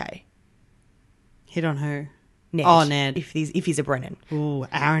it's okay. Hit on who? Ned. Oh, Ned. If he's a Brennan. Ooh,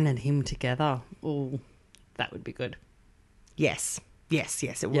 Aaron and him together. Ooh, that would be good. Yes,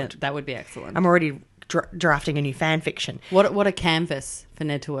 it would. Yeah, that would be excellent. I'm already drafting a new fan fiction. What a canvas for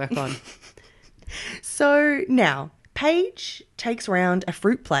Ned to work on. So now, Paige takes round a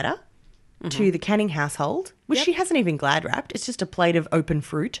fruit platter to the Canning household, which she hasn't even glad wrapped. It's just a plate of open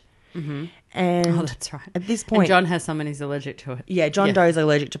fruit. Mm-hmm. And Oh, that's right. at this point, And John has someone who's allergic to it. yeah, John Doe's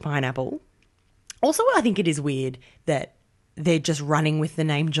allergic to pineapple. Also, I think it is weird that they're just running with the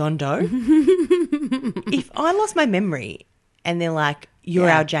name John Doe. If I lost my memory and they're like, you're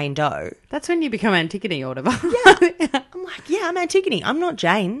Yeah. our Jane Doe, That's when you become Antigone or whatever. I'm like, yeah, I'm Antigone. I'm not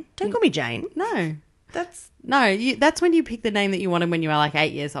Jane. Don't call me Jane. No. That's That's when you pick the name that you wanted when you were like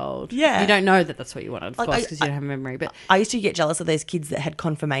 8 years old. Yeah. You don't know that that's what you wanted, of Like, course, because you don't have a memory. But I used to get jealous of those kids that had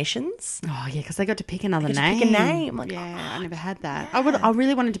confirmations. oh yeah, because they got to pick another They got to name. pick a name. Like, yeah, I never had that. I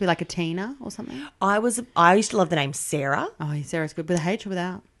really wanted to be like a Tina or something. I used to love the name Sarah Oh, yeah, Sarah's good with a H or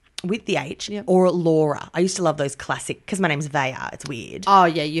without. with the H Yep. or Laura. I used to love those classic because my name's Vaya. It's weird. Oh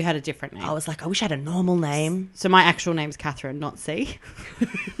yeah, you had a different name. I was like, I wish I had a normal name, So my actual name's Catherine, not C,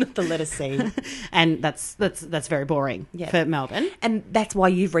 not the letter C. and that's very boring Yeah. for Melbourne. And that's why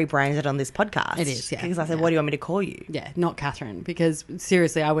you've rebranded on this podcast. It is, yeah. Because I said, Yeah. what do you want me to call you? Yeah, not Catherine, because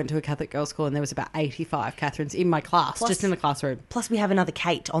seriously, I went to a Catholic girls' school and there was about 85 Catherines in my class, Plus- just in the classroom. Plus, we have another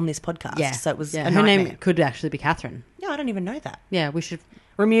Kate on this podcast. Yeah, So it was yeah. a Her nightmare. name could actually be Catherine. Yeah, I don't even know that. Yeah, we should.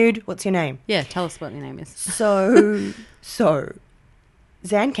 Remude, what's your name? Yeah, tell us what your name is. So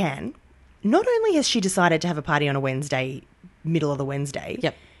Zancan, not only has she decided to have a party on a Wednesday, middle of the Wednesday.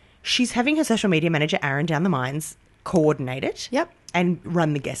 Yep. She's having her social media manager, Aaron, down the mines, coordinate it. Yep. And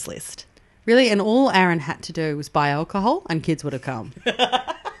run the guest list. Really, and all Aaron had to do was buy alcohol, and kids would have come.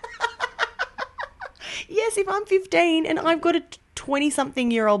 Yes, if I'm 15 and I've got a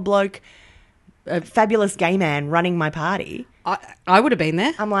 20-something-year-old bloke, a fabulous gay man running my party, I would have been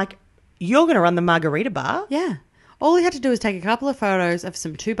there. I'm like, you're going to run the margarita bar? Yeah. All he had to do was take a couple of photos of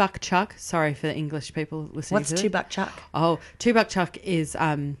some $2 chuck. Sorry for the English people listening. What's to it. $2 chuck? Oh, $2 chuck is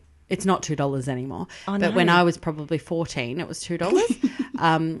it's not $2 anymore. Oh, but no. when I was probably 14, it was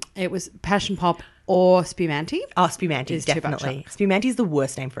 $2. It was Passion Pop or Spumante. Oh, Spumante, Is $2 definitely. Spumante is the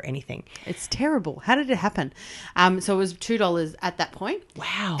worst name for anything. It's terrible. How did it happen? So it was $2 at that point.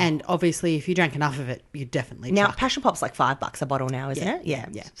 Wow. And obviously, if you drank enough of it, you definitely Now, chuck. Passion Pop's like $5 a bottle now, isn't it? Yeah.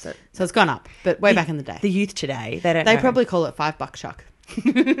 Yeah. So So it's gone up, but way back in the day. the youth today, they don't They know. probably call it $5 chuck.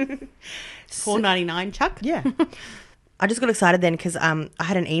 $4.99 chuck. Yeah. I just got excited then because I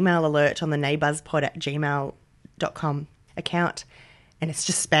had an email alert on the neighbourspod@gmail.com account and it's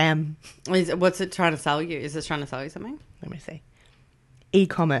just spam. What's it trying to sell you? Is it trying to sell you something? Let me see.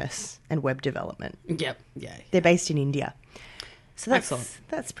 E-commerce and web development. Yep. Yeah. They're based in India. So Excellent.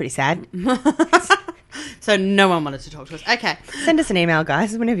 that's pretty sad. So no one wanted to talk to us. Okay. Send us an email,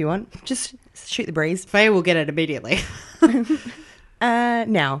 guys, whenever you want. Just shoot the breeze. Faye will get it immediately.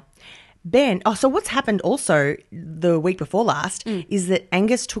 Now, Ben, so what's happened also the week before last is that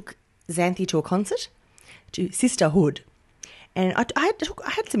Angus took Xanthi to a concert, to Sisterhood. And I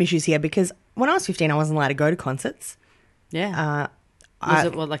had some issues here because when I was 15, I wasn't allowed to go to concerts. Yeah. Was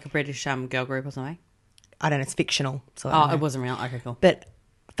it like a British girl group or something? I don't know, it's fictional. So I don't know. It wasn't real. Okay, cool. But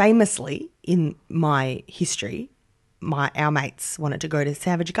famously, in my history, our mates wanted to go to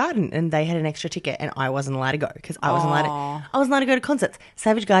Savage Garden and they had an extra ticket and I wasn't allowed to go because I wasn't allowed to go to concerts.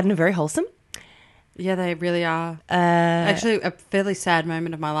 Savage Garden are very wholesome. Yeah, they really are. Actually, a fairly sad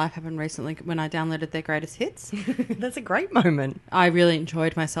moment of my life happened recently when I downloaded their greatest hits. That's a great moment. I really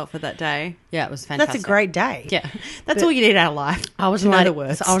enjoyed myself for that day. Yeah, it was fantastic. That's a great day. Yeah, that's all you need out of life. I wasn't allowed the to,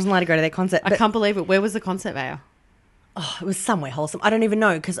 words. so I wasn't allowed to go to their concert. I But can't believe it. Where was the concert, Vaya? it was somewhere wholesome. I don't even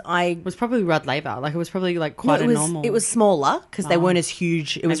know because It was probably Rod Laver. Like, it was probably like quite normal. It was smaller because they weren't as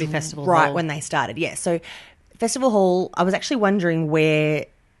huge. It was Maybe Festival right Hall. when they started. Yeah. So Festival Hall, I was actually wondering where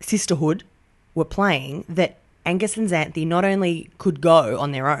Sisterhood were playing that Angus and Xanthi not only could go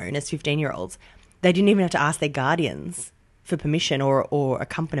on their own as 15-year-olds, they didn't even have to ask their guardians for permission or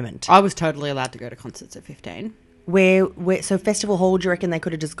accompaniment. I was totally allowed to go to concerts at 15. So Festival Hall, do you reckon they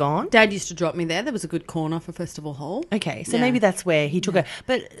could have just gone? Dad used to drop me there. There was a good corner for Festival Hall. Okay, so Yeah. maybe that's where he took her.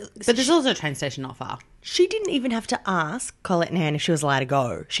 But But there's also a train station not far. she didn't even have to ask Colette and Anne if she was allowed to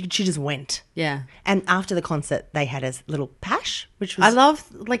go. She just went. Yeah. And after the concert, they had a little pash, which was... I love,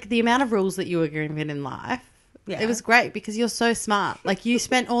 like, the amount of rules that you were given in life. Yeah. It was great because you're so smart. Like, you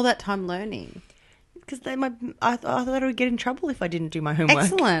spent all that time learning. Because I thought I would get in trouble if I didn't do my homework.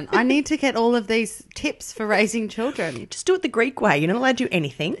 Excellent. I need to get all of these tips for raising children. Just do it the Greek way. You're not allowed to do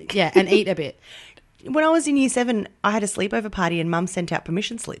anything. Yeah, and eat a bit. When I was in year 7, I had a sleepover party and Mum sent out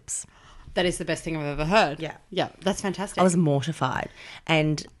permission slips. That is the best thing I've ever heard. Yeah. Yeah, that's fantastic. I was mortified.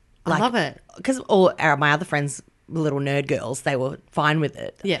 And I love it. Because all my other friends were little nerd girls. They were fine with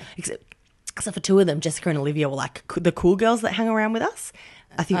it. Yeah. Except for 2 of them, Jessica and Olivia, were like the cool girls that hung around with us.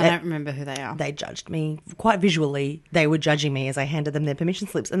 I think I don't remember who they are. they judged me quite visually. They were judging me as I handed them their permission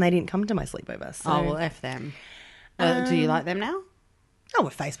slips, and they didn't come to my sleepover. So. Oh, well, F them. Do you like them now? Oh, we're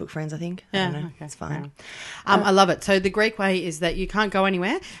Facebook friends, I think. I don't know. okay, It's fine. I love it. So the Greek way is that you can't go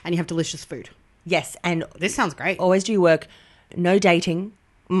anywhere and you have delicious food. Yes, and This sounds great. always do your work. No dating.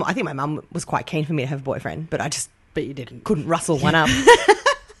 I think my mum was quite keen for me to have a boyfriend, but I just But you didn't. couldn't rustle one up.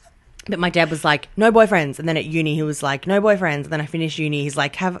 But my dad was like, no boyfriends. And then at uni, he was like, no boyfriends. And then I finished uni. He's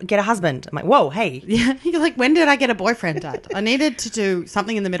like, get a husband. I'm like, whoa, hey. Yeah, you're like, when did I get a boyfriend, Dad? I needed to do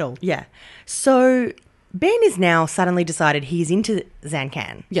something in the middle. Yeah. So Ben is now suddenly decided he's into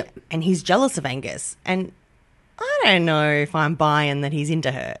Zancan. Yep. And he's jealous of Angus. And I don't know if I'm buying that he's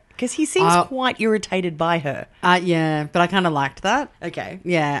into her because he seems quite irritated by her. Yeah, but I kind of liked that. Okay.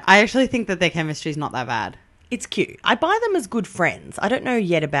 Yeah, I actually think that their chemistry's not that bad. It's cute. I buy them as good friends. I don't know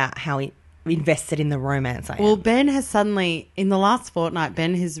yet about how invested in the romance I am. Well, Ben has suddenly, in the last fortnight,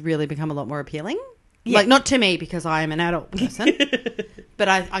 Ben has really become a lot more appealing. Yeah. Like, not to me because I am an adult person, but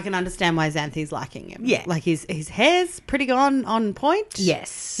I can understand why Xanthi's liking him. Yeah. Like, his hair's pretty on point.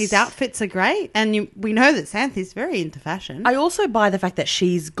 Yes. His outfits are great. And we know that Xanthi's very into fashion. I also buy the fact that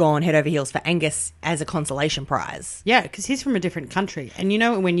she's gone head over heels for Angus as a consolation prize. Yeah, because he's from a different country. And you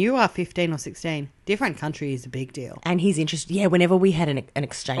know, when you are 15 or 16, different country is a big deal. And he's interested. Yeah, whenever we had an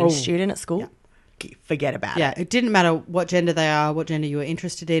exchange student at school, forget about Yeah, it. it didn't matter what gender they are, what gender you were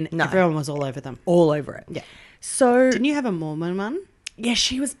interested in. No. Everyone was all over them. All over it. Yeah. So, Didn't you have a Mormon one? yeah,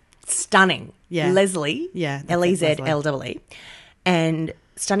 she was stunning. Yeah. Leslie. Yeah, that's it, Lezlle. And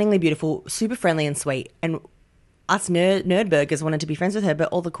stunningly beautiful, super friendly and sweet. And us nerdburgers wanted to be friends with her, but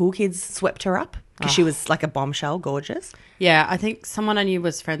all the cool kids swept her up because she was like a bombshell, gorgeous. Yeah, I think someone I knew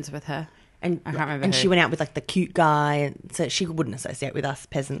was friends with her. And, I can't remember and who. she went out with like the cute guy, and so she wouldn't associate with us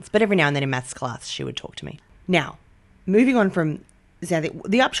peasants. But every now and then in maths class, she would talk to me. Now, moving on from Xanthi,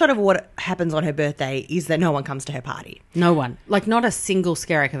 the upshot of what happens on her birthday is that no one comes to her party. No one. Like, not a single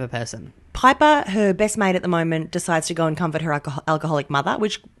skerrick of a person. Piper, her best mate at the moment, decides to go and comfort her alcoholic mother,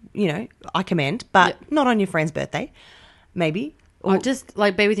 which, you know, I commend, but not on your friend's birthday, maybe. Or just,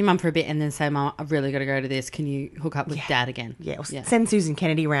 like, be with your mum for a bit and then say, Mum, I've really got to go to this. Can you hook up with Dad again? Yeah, or send Susan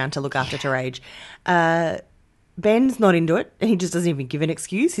Kennedy round to look after Terage. Ben's not into it. He just doesn't even give an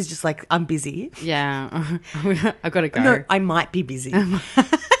excuse. He's just like, I'm busy. Yeah. I've got to go. No, I might be busy.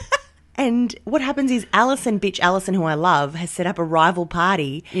 And what happens is bitch Alison, who I love, has set up a rival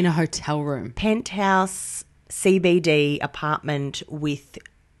party. In a hotel room. Penthouse CBD apartment with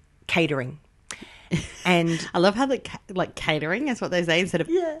catering. And I love how catering is what they say instead of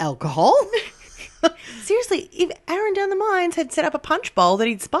alcohol. seriously, if Aaron down the mines had set up a punch bowl that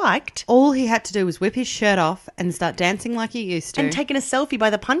he'd spiked All he had to do was whip his shirt off and start dancing like he used to. and taken a selfie by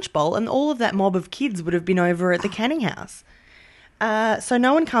the punch bowl, and all of that mob of kids would have been over at the Canning house. So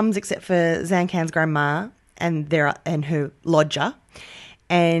no one comes except for Zancan's grandma and her lodger,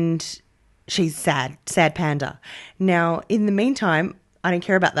 and she's sad panda. Now, in the meantime, I don't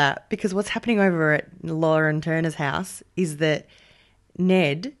care about that, because what's happening over at Lauren Turner's house is that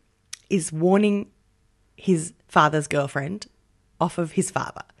Ned is warning his father's girlfriend off of his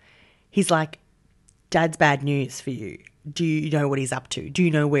father. He's like, Dad's bad news for you. Do you know what he's up to? Do you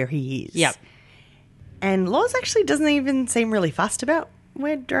know where he is? Yep. And Loz actually doesn't even seem really fussed about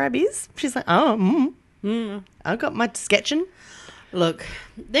where Drab is. She's like, I've got my sketching. Look,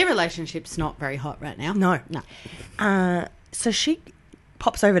 their relationship's not very hot right now. No. So she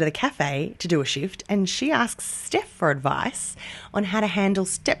pops over to the cafe to do a shift, and she asks Steph for advice on how to handle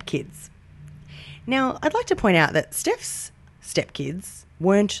stepkids. Now, I'd like to point out that Steph's stepkids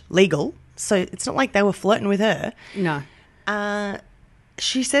weren't legal, so it's not like they were flirting with her. No.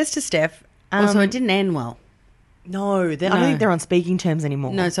 She says to Steph... Also, it didn't end well. No, I don't think they're on speaking terms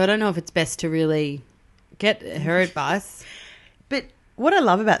anymore. No, so I don't know if it's best to really get her advice. But what I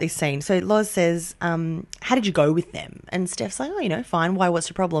love about this scene, so Loz says, how did you go with them? And Steph's like, fine. Why? What's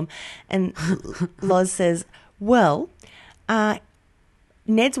your problem? And Loz says, well,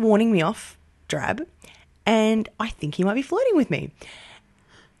 Ned's warning me off, Drab, and I think he might be flirting with me.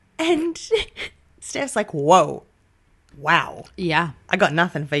 And Steph's like, whoa, wow. Yeah. I got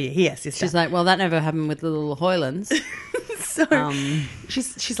nothing for you here, sister. She's like, well, that never happened with the little Hoylands. So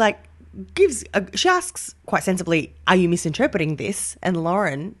she's like, she asks quite sensibly, are you misinterpreting this? And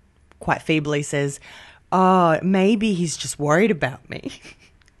Lauren quite feebly says, oh, maybe he's just worried about me.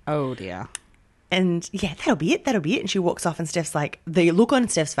 Oh, dear. And yeah, that'll be it. And she walks off, and Steph's like, the look on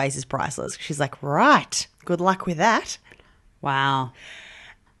Steph's face is priceless. She's like, right, good luck with that. Wow.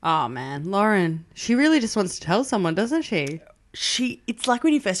 Oh, man. Lauren, she really just wants to tell someone, doesn't she? It's like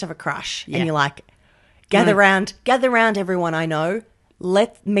when you first have a crush and you're like, gather round, everyone I know.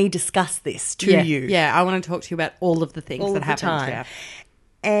 Let me discuss this to you. Yeah, I want to talk to you about all of the things all that of the happened. time. Yeah.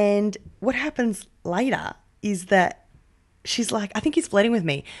 And what happens later is that she's like, I think he's flirting with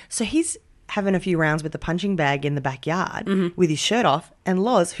me. So he's having a few rounds with the punching bag in the backyard with his shirt off. And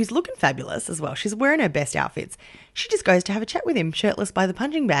Loz, who's looking fabulous as well, she's wearing her best outfits. She just goes to have a chat with him, shirtless by the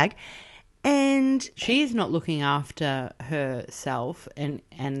punching bag. And she's not looking after herself and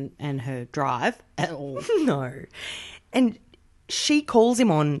her drive at all. No. And she calls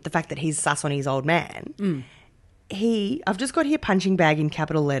him on the fact that he's sus on his old man. I've just got here punching bag in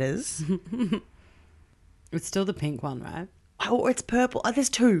capital letters. It's still the pink one, right? Oh, it's purple. Oh, there's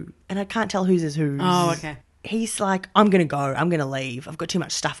two, and I can't tell whose is whose. Oh, okay. He's like, I'm going to go. I'm going to leave. I've got too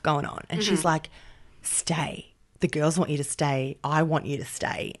much stuff going on. And she's like, stay. The girls want you to stay. I want you to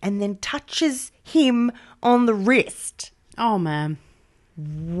stay. And then touches him on the wrist. Oh, man.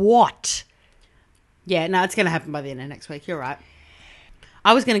 What? Yeah, no, it's going to happen by the end of next week. You're right.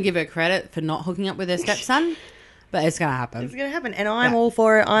 I was going to give her credit for not hooking up with her stepson, but it's going to happen. It's going to happen. And I'm all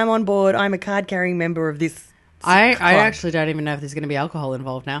for it. I'm on board. I'm a card-carrying member of this. I actually don't even know if there's going to be alcohol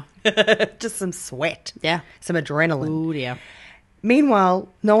involved now. Just some sweat. Yeah. Some adrenaline. Oh, dear. Meanwhile,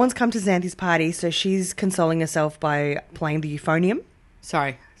 no one's come to Xanthi's party, so she's consoling herself by playing the euphonium.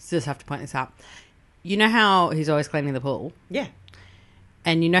 Sorry, just have to point this out. You know how he's always cleaning the pool? Yeah.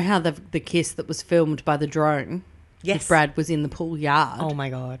 And you know how the kiss that was filmed by the drone? Yes. With Brad was in the pool yard. Oh,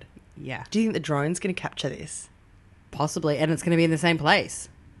 my God. Yeah. Do you think the drone's going to capture this? Possibly, and it's going to be in the same place.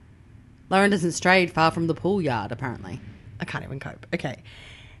 Lauren doesn't stray far from the pool yard, apparently. I can't even cope. Okay.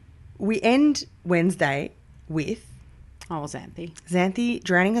 We end Wednesday with Oh, Xanthi. Xanthi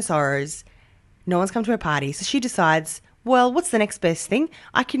drowning her sorrows. No one's come to her party, so she decides, well, what's the next best thing?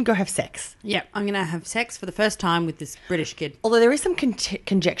 I can go have sex. Yep, I'm going to have sex for the first time with this British kid. Although there is some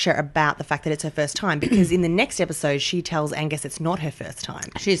conjecture about the fact that it's her first time, because in the next episode, she tells Angus it's not her first time.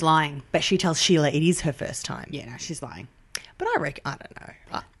 She's lying. But she tells Sheila it is her first time. Yeah, no, she's lying. But I reckon, I don't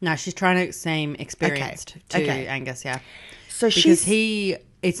know. No, she's trying to seem experienced to Angus, yeah. So because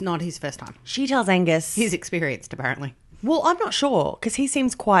it's not his first time. She tells Angus... He's experienced, apparently. Well, I'm not sure, because he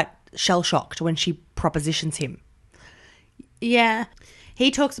seems quite shell-shocked when she propositions him. Yeah. He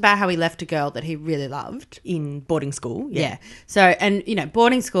talks about how he left a girl that he really loved. In boarding school, Yeah. So, and,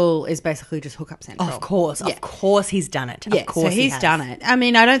 boarding school is basically just hookup central. Of course he's done it. Yeah, of course so he's done it. I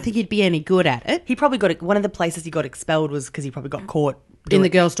mean, I don't think he'd be any good at it. He probably got one of the places he got expelled was because he probably got caught in the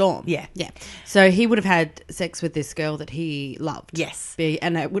girls' dorm. Yeah. Yeah. So he would have had sex with this girl that he loved. Yes.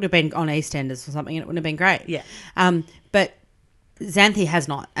 And it would have been on EastEnders or something, and it would have been great. Yeah. But Xanthi has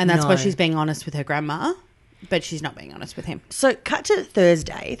not, and that's why No. she's being honest with her grandma, but she's not being honest with him. So cut to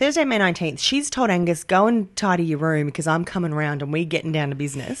Thursday, May 19th. She's told Angus, go and tidy your room because I'm coming round and we're getting down to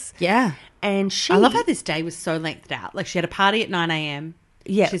business. Yeah. And she... I love how this day was so lengthed out. Like, she had a party at 9 a.m.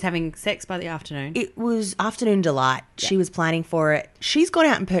 Yeah. She's having sex by the afternoon. It was afternoon delight. Yeah. She was planning for it. She's gone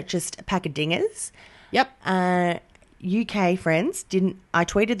out and purchased a pack of dingers. Yep. UK friends didn't... I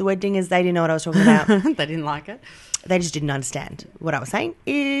tweeted the word dingers. They didn't know what I was talking about. They didn't like it. They just didn't understand what I was saying.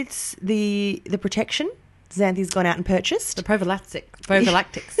 It's the protection Xanthi's gone out and purchased. The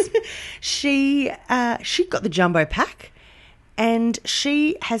prophylactics. She got the jumbo pack, and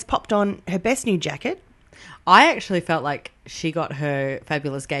she has popped on her best new jacket. I actually felt like she got her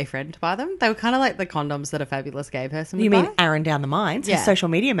fabulous gay friend to buy them. They were kind of like the condoms that a fabulous gay person would You buy. mean Aaron Down the Mines, Yeah. her social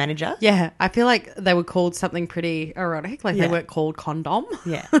media manager? Yeah, I feel like they were called something pretty erotic. Like Yeah. they weren't called condom.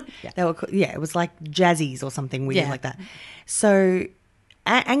 Yeah. They were. Yeah, it was like jazzies or something weird Yeah. like that. So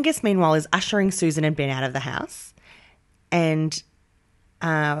Angus, meanwhile, is ushering Susan and Ben out of the house, and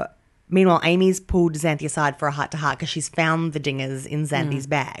meanwhile, Amy's pulled Xanthi aside for a heart-to-heart because she's found the dingers in Xanthi's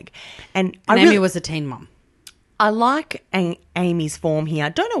bag, and Amy was a teen mum. I like Amy's form here. I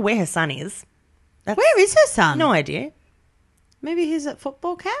don't know where her son is. Where is her son? No idea. Maybe he's at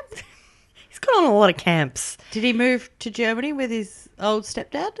football camp. He's gone on a lot of camps. Did he move to Germany with his old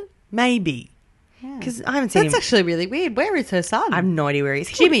stepdad? Maybe. Because I haven't seen That's him. actually really weird. Where is her son? I have no idea where he is.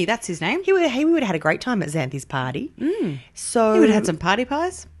 Jimmy, that's his name. He would have had a great time at Xanthi's party. So He would have had some party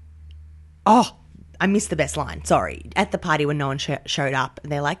pies. Oh, I missed the best line. Sorry. At the party when no one showed up,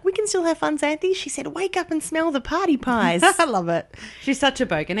 and they're like, we can still have fun, Xanthi. She said, wake up and smell the party pies. I love it. She's such a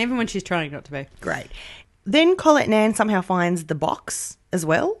bogan, even when she's trying not to be. Great. Then Colette Nan somehow finds the box as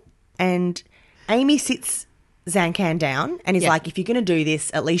well, and Amy sits Zancan down and is like, if you're going to do this,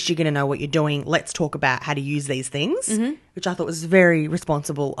 at least you're going to know what you're doing. Let's talk about how to use these things, which I thought was very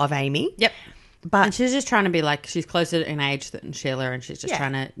responsible of Amy. Yep. But And she's just trying to be like, she's closer in age than Sheila, and she's just Yeah.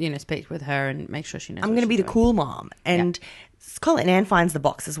 trying to, speak with her and make sure she knows. I'm going to be the cool mom. And Colette Nan finds the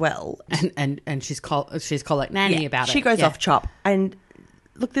box as well. and she's Colette Nanny about it. She goes off chop. And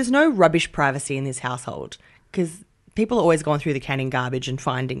look, there's no rubbish privacy in this household because people are always going through the canning garbage and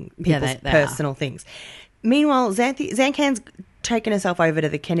finding people's they personal things. Meanwhile, Zancan's taken herself over to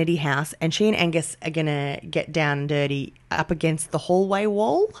the Kennedy house, and she and Angus are going to get down and dirty up against the hallway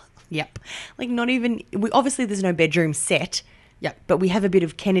wall. Yep. Like not even... obviously, there's no bedroom set. Yep. But we have a bit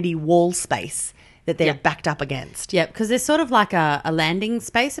of Kennedy wall space that they're backed up against. Yep, because there's sort of like a landing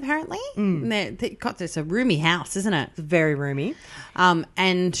space apparently. God, it's a roomy house, isn't it? Very roomy.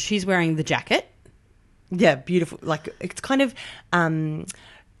 And she's wearing the jacket. Yeah, beautiful. Like it's kind of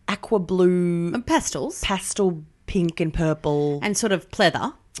aqua blue, Pastels. pastel pink and purple. And sort of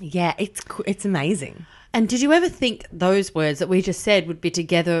pleather. Yeah, it's amazing. And did you ever think those words that we just said would be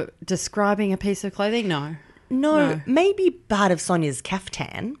together describing a piece of clothing? No. No, maybe part of Sonia's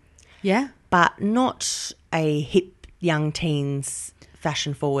caftan, Yeah? but not a hip young teens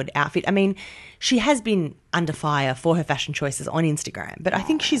fashion forward outfit. I mean, she has been under fire for her fashion choices on Instagram, but I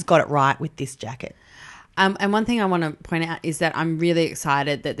think she's got it right with this jacket. And one thing I want to point out is that I'm really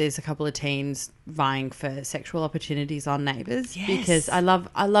excited that there's a couple of teens vying for sexual opportunities on Neighbours. Yes. Because I love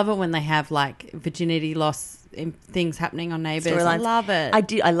it when they have like virginity loss things happening on Neighbours. I Storylines. love it. I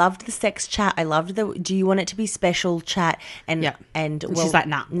did. I loved the sex chat. I loved the do you want it to be special chat. And Yeah. and And she's like,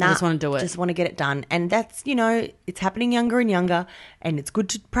 nah, I just wanna do it. Just want to get it done. And that's, it's happening younger and younger, and it's good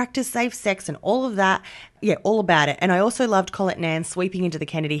to practice safe sex and all of that. Yeah, all about it. And I also loved Colette Nan sweeping into the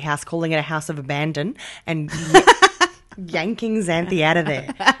Kennedy house, calling it a house of abandon, and yanking Xanthi out of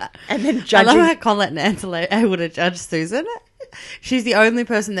there. And then I judging. love how Colette Nan's able to judge Susan. She's the only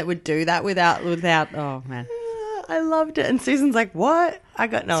person that would do that without. Oh man. I loved it. And Susan's like, what? I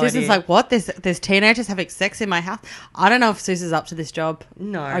got no Susan's idea. like, what? There's teenagers having sex in my house? I don't know if Susan's up to this job.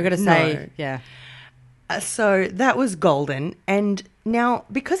 No, I got to say, no. yeah. So that was golden. And now,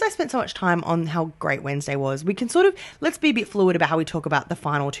 because I spent so much time on how great Wednesday was, we can sort of, let's be a bit fluid about how we talk about the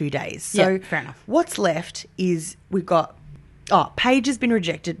final 2 days. So Yeah, fair enough. What's left is we've got, Paige has been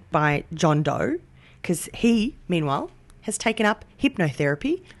rejected by John Doe because he, meanwhile, has taken up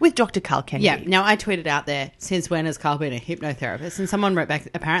hypnotherapy with Dr. Carl Kennedy. Yeah. Now, I tweeted out there, since when has Carl been a hypnotherapist? And someone wrote back,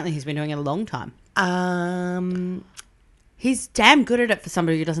 apparently he's been doing it a long time. He's damn good at it for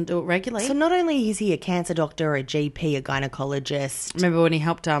somebody who doesn't do it regularly. So not only is he a cancer doctor, a GP, a gynecologist, Remember when he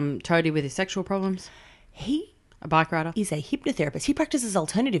helped Toadie with his sexual problems? he A bike rider? is a hypnotherapist. He practices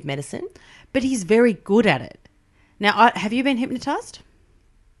alternative medicine. But he's very good at it. Now, have you been hypnotised?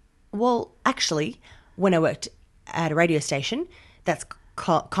 Well, actually, when I worked at a radio station, that's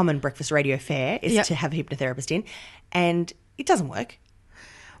common breakfast radio fare is Yep. to have a hypnotherapist in, and it doesn't work.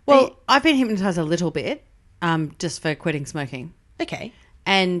 Well, I've been hypnotised a little bit, just for quitting smoking. Okay.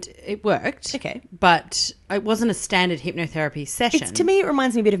 And it worked. Okay. But it wasn't a standard hypnotherapy session. To me, it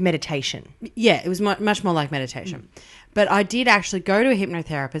reminds me a bit of meditation. Yeah, it was much more like meditation. But I did actually go to a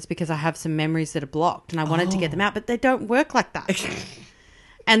hypnotherapist because I have some memories that are blocked and I wanted to get them out, but they don't work like that.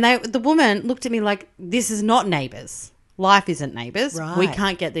 And the woman looked at me like, this is not Neighbours. Life isn't Neighbours. Right. We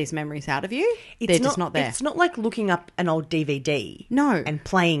can't get these memories out of you. They're just not there. It's not like looking up an old DVD. No. And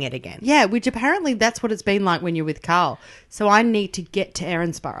playing it again. Yeah, which apparently that's what it's been like when you're with Carl. So I need to get to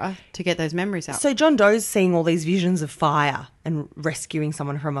Erinsborough to get those memories out. So John Doe's seeing all these visions of fire and rescuing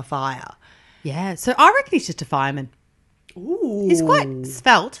someone from a fire. yeah, so I reckon he's just a fireman. Ooh. He's quite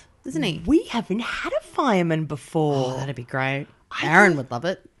svelte, isn't he? We haven't had a fireman before. Oh, that'd be great. Aaron would love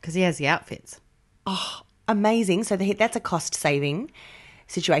it because he has the outfits. Amazing. So that's a cost saving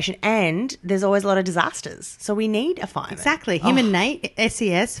situation, and there's always a lot of disasters. So we need a fireman. Exactly. Him and Nate,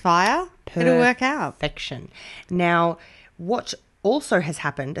 SES fire. It'll work out. Perfection. Now, what also has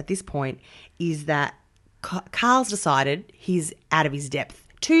happened at this point is that Carl's decided he's out of his depth.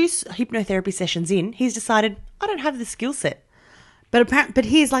 2 hypnotherapy sessions in, he's decided, I don't have the skill set. But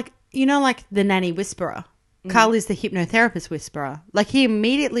he's like, like the nanny whisperer. Carl is the hypnotherapist whisperer. Like he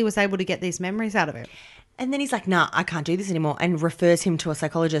immediately was able to get these memories out of him. And then he's like, nah, I can't do this anymore, and refers him to a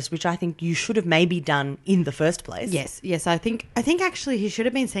psychologist, which I think you should have maybe done in the first place. Yes. I think actually he should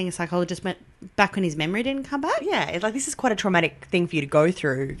have been seeing a psychologist back when his memory didn't come back. Yeah, it's like this is quite a traumatic thing for you to go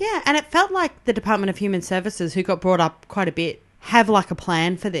through. Yeah, and it felt like the Department of Human Services, who got brought up quite a bit, have like a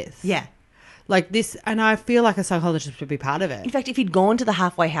plan for this. Yeah. Like this, and I feel like a psychologist would be part of it. In fact, if he'd gone to the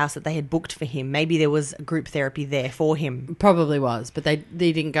halfway house that they had booked for him, maybe there was a group therapy there for him. Probably was, but they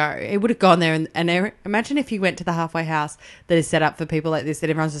didn't go. It would have gone there, and imagine if you went to the halfway house that is set up for people like this, that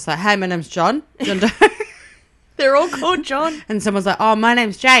everyone's just like, hey, my name's John Doe. They're all called John. And someone's like, oh, my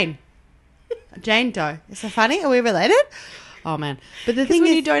name's Jane. Jane Doe. Is that funny? Are we related? Oh, man. But the Because thing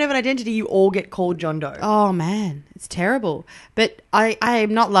when is, you don't have an identity, you all get called John Doe. oh, man, it's terrible. But I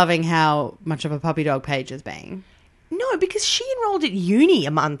am not loving how much of a puppy dog Paige is being. No, because she enrolled at uni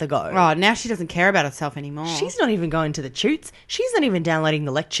a month ago. Oh, now she doesn't care about herself anymore. She's not even going to the toots. She's not even downloading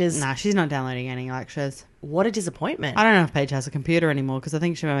the lectures. Nah, she's not downloading any lectures. What a disappointment. I don't know if Paige has a computer anymore because I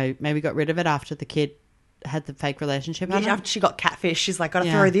think she maybe got rid of it after the kid had the fake relationship. I don't know. After she got catfish, she's like, gotta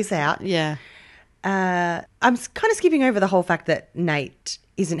Yeah. throw this out. Yeah. I'm kind of skipping over the whole fact that Nate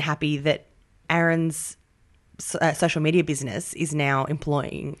isn't happy that Aaron's social media business is now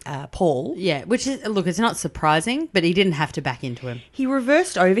employing Paul. Yeah, which is, look, it's not surprising, but he didn't have to back into him. He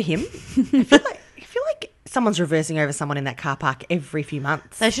reversed over him. I feel like someone's reversing over someone in that car park every few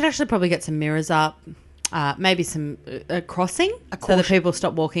months. They should actually probably get some mirrors up, maybe some crossing so that people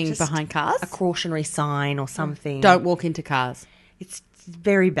stop walking behind cars. A cautionary sign or something. Don't walk into cars. It's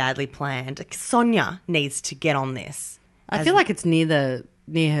very badly planned. Sonia needs to get on this. I feel like it's near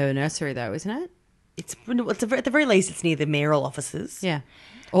her nursery though, isn't it? It's at the very least, it's near the mayoral offices. Yeah.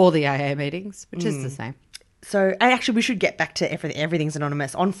 Or the AA meetings, which is the same. So, actually, we should get back to Everything's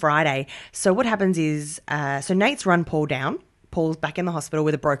Anonymous on Friday. So what happens is, so Nate's run Paul down. Paul's back in the hospital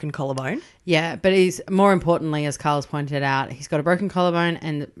with a broken collarbone. Yeah, but he's, more importantly, as Carl's pointed out, he's got a broken collarbone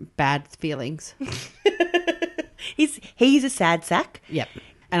and bad feelings. He's a sad sack. Yep.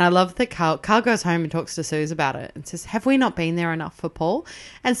 And I love that Carl goes home and talks to Suze about it and says, have we not been there enough for Paul?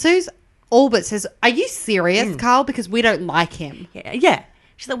 And Suze all but says, are you serious, Carl? Because we don't like him. Yeah.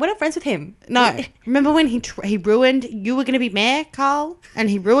 She's like, we're not friends with him. No. Remember when he ruined, you were going to be mayor, Carl? And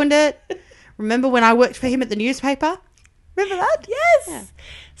he ruined it? Remember when I worked for him at the newspaper? Remember that? Yes. Yeah.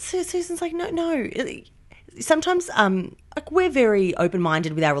 So Susan's like, no. sometimes like we're very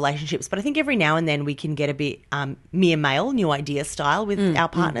open-minded with our relationships, but I think every now and then we can get a bit mere male, new idea style with our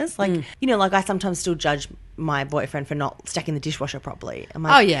partners. Like, you know, like I sometimes still judge my boyfriend for not stacking the dishwasher properly. I'm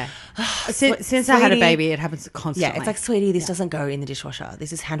like, Oh, yeah. Since I had a sweetie. baby, it happens constantly. yeah, it's like, sweetie, this doesn't go in the dishwasher.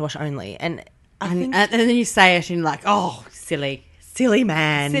 This is hand wash only. And I think, and then you say it and you're like, oh, silly. silly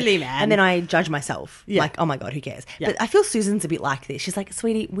man. Silly man. And then I judge myself. Yeah. Like, oh my God, who cares? Yeah. But I feel Susan's a bit like this. She's like,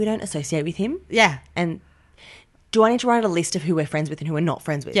 sweetie, we don't associate with him. Yeah. And do I need to write a list of who we're friends with and who we're not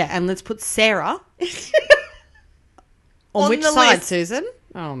friends with? Yeah, and let's put Sarah on On which the side, list. Susan?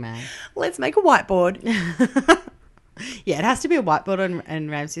 Oh, man. Let's make a whiteboard. Yeah, it has to be a whiteboard on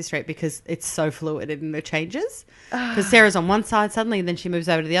Ramsay Street because it's so fluid in the changes. Because Sarah's on one side suddenly, then she moves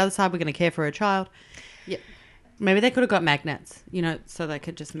over to the other side. We're going to care for her child. Yeah. Maybe they could have got magnets, you know, so they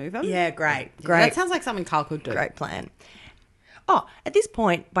could just move them. Yeah, great. Yeah, Great. That sounds like something Carl could do. Great plan. Oh, at this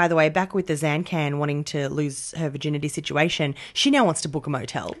point, by the way, back with the Zancan wanting to lose her virginity situation, she now wants to book a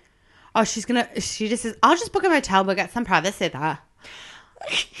motel. Oh, she just says, I'll just book a motel. We'll get some privacy there.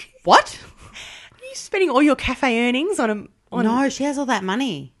 What? Are you spending all your cafe earnings on No, she has all that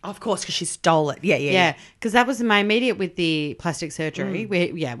money. Of course, because she stole it. Yeah. Yeah, because that was my immediate with the plastic surgery.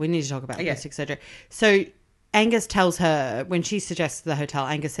 We need to talk about plastic surgery. So Angus tells her, when she suggests the hotel,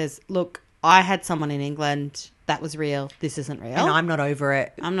 Angus says, look, I had someone in England. That was real. This isn't real. And I'm not over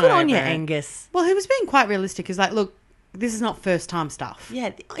it. I'm not Good on you, over it. Angus. Well, he was being quite realistic. He's like, look, this is not first time stuff.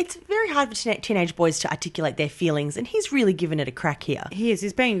 Yeah, it's very hard for teenage boys to articulate their feelings, and he's really given it a crack here. He is.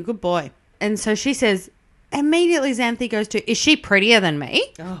 He's being a good boy. And so she says, immediately Xanthi goes to, is she prettier than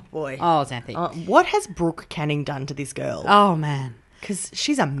me? Oh, boy. Oh, Xanthi. What has Brooke Canning done to this girl? Oh, man. Because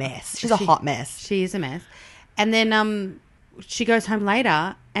she's a mess. She's a hot mess. She is a mess. And then she goes home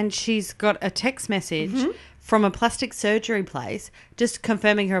later and she's got a text message from a plastic surgery place just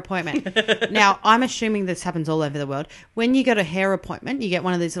confirming her appointment. Now, I'm assuming this happens all over the world. When you go to a hair appointment, you get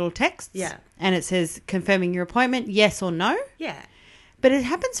one of these little texts. Yeah. And it says confirming your appointment, yes or no. Yeah. But it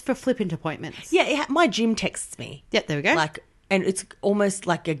happens for flippant appointments. Yeah, my gym texts me. Yep, there we go. Like, and it's almost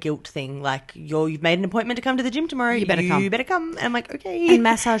like a guilt thing. Like, you've made an appointment to come to the gym tomorrow. You better come. You better come. And I'm like, okay. And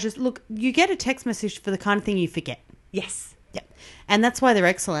massages, look, you get a text message for the kind of thing you forget. Yes. Yep. And that's why they're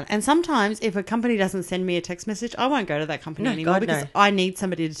excellent. And sometimes if a company doesn't send me a text message, I won't go to that company anymore because I need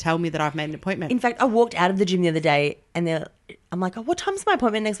somebody to tell me that I've made an appointment. In fact, I walked out of the gym the other day and I'm like, oh, what time's my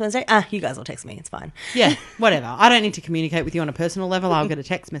appointment next Wednesday? You guys will text me. It's fine. Yeah, whatever. I don't need to communicate with you on a personal level. I'll get a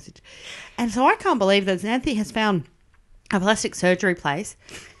text message. And so I can't believe that Xanthi has found a plastic surgery place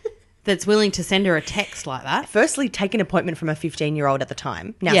that's willing to send her a text like that. Firstly, take an appointment from a 15-year-old at the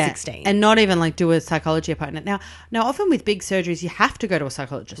time, now 16. And not even like do a psychology appointment. Now, often with big surgeries, you have to go to a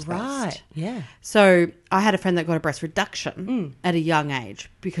psychologist right, first. yeah. So I had a friend that got a breast reduction at a young age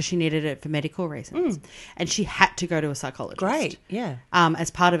because she needed it for medical reasons. And she had to go to a psychologist. Great, yeah. As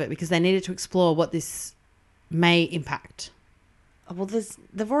part of it because they needed to explore what this may impact. Well,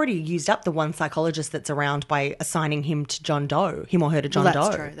 they've already used up the one psychologist that's around by assigning him to John Doe, him or her to John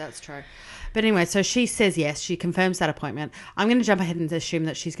Doe. That's true. But anyway, so she says yes. She confirms that appointment. I'm going to jump ahead and assume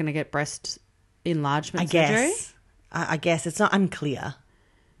that she's going to get breast enlargement surgery. I guess. It's not unclear.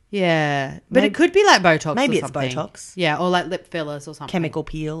 Yeah. But it could be like Botox Maybe or it's something. Botox. Yeah, or like lip fillers or something. Chemical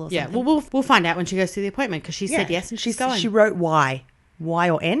peel or something. Yeah, well, we'll find out when she goes to the appointment because she said yes and she's going. She wrote Y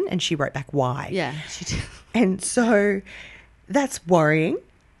or N, and she wrote back Y. Yeah, she did. And so that's worrying.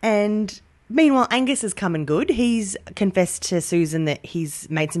 And meanwhile, Angus has come and good. He's confessed to Susan that he's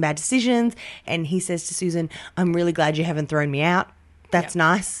made some bad decisions. And he says to Susan, I'm really glad you haven't thrown me out. That's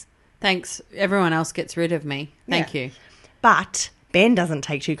nice. Thanks. Everyone else gets rid of me. Thank you. But Ben doesn't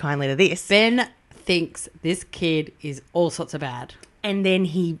take too kindly to this. Ben thinks this kid is all sorts of bad. And then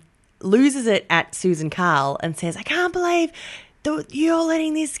he loses it at Susan Carl and says, I can't believe you're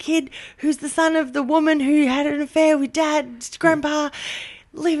letting this kid, who's the son of the woman who had an affair with Dad's grandpa,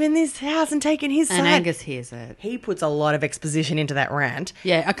 live in this house and taking his side. And Angus hears it. He puts a lot of exposition into that rant.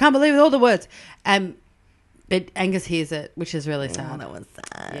 Yeah, I can't believe all the words. But Angus hears it, which is really sad. Oh, that was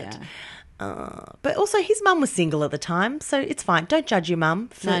sad. Yeah. But also, his mum was single at the time, so it's fine. Don't judge your mum.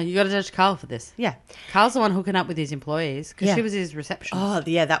 No, you got to judge Carl for this. Yeah. Carl's the one hooking up with his employees because Yeah. she was his receptionist. Oh,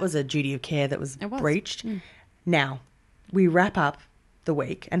 yeah, that was a duty of care that was It was. breached. Now, we wrap up the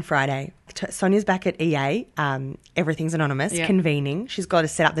week and Friday. Sonia's back at EA. Everything's Anonymous, Yeah. convening. She's got to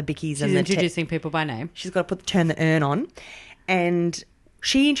set up the bickies She's and introducing people by name. she's got to turn the urn on. And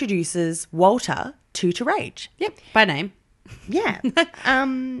she introduces Walter to Terage. Yep, by name. Yeah.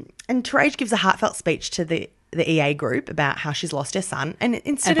 And Terage gives a heartfelt speech to the EA group about how she's lost her son. And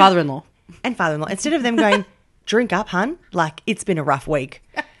instead And father-in-law. And father-in-law. Instead of them going, drink up, hun, like, it's been a rough week.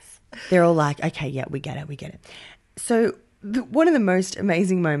 They're all like, okay, yeah, we get it. So one of the most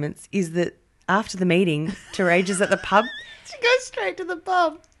amazing moments is that after the meeting, Terage is at the pub. She goes straight to the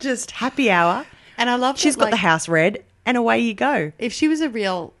pub. Just happy hour. And I love She's that, got like, the house red and away you go. if she was a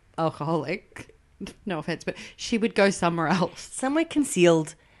real alcoholic, no offense, but she would go somewhere else. Somewhere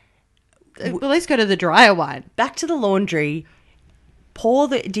concealed, Well, let's go to the dryer wine. back to the laundry,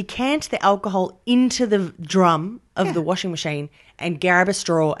 decant the alcohol into the drum of the washing machine and grab a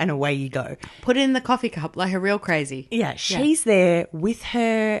straw and away you go. Put it in the coffee cup like a real crazy. Yeah, she's there with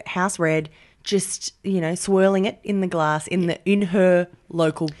her house red, just, swirling it in the glass in her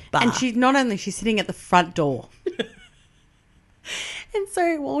local bar. And she's sitting at the front door. And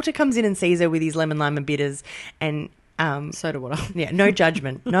so Walter comes in and sees her with his lemon lime and bitters and Soda water. yeah, no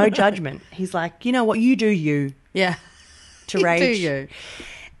judgment. No judgment. He's like, you know what, you do you. Yeah. To You rage. do you.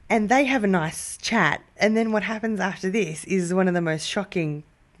 And they have a nice chat. And then what happens after this is one of the most shocking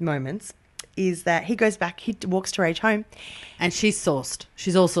moments is that he goes back, he walks to Rage home. And she's sauced.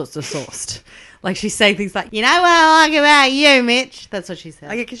 She's all sorts of sauced. Like she's saying things like, you know what I like about you, Mitch? That's what she says.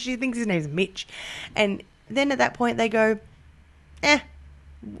 Okay, because she thinks his name's Mitch. And then at that point they go,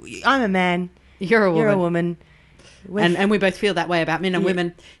 I'm a man. You're a woman. You're a woman. And we both feel that way about men and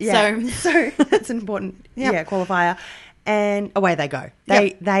women. Yeah. So So that's an important qualifier. And away they go.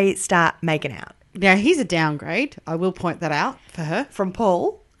 Yep. They start making out. now he's a downgrade. I will point that out for her From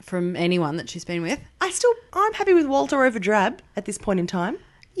Paul, from anyone that she's been with. I'm happy with Walter over Drab at this point in time.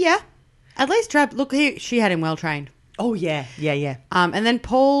 Yeah. At least Drab, look, she had him well trained. Oh, yeah. And then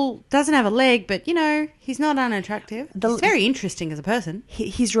Paul doesn't have a leg, but, he's not unattractive. The- He's very interesting as a person.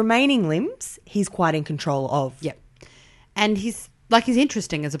 His remaining limbs, he's quite in control of. Yep. And he's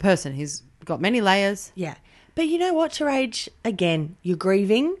interesting as a person. He's got many layers. Yeah. But you know what, Terage? Again, you're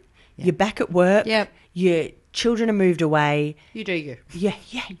grieving. You're back at work. Yep. Your children are moved away. You do you. Yeah.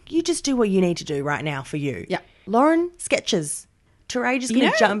 You just do what you need to do right now for you. Yep. Lauren, sketches. Terage is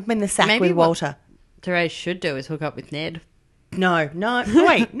going to jump in the sack maybe with what- Walter. Therese should do is hook up with Ned. No.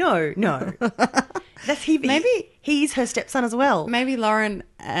 Wait, no. That's Maybe- he's her stepson as well. Maybe Lauren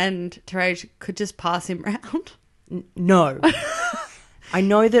and Therese could just pass him round. No. I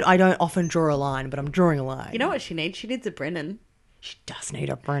know that I don't often draw a line, but I'm drawing a line. You know what she needs? She needs a Brennan. She does need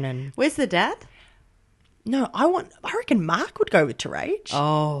a Brennan. Where's the dad? No, I reckon Mark would go with Terage.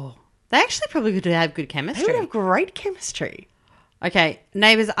 Oh. They actually probably could have good They would chemistry. have great chemistry. Okay,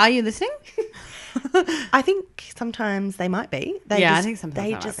 neighbours, are you listening? I think sometimes they might be. I think sometimes they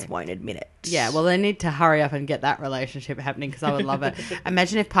they might just be. won't admit it. Yeah, well, they need to hurry up and get that relationship happening because I would love it.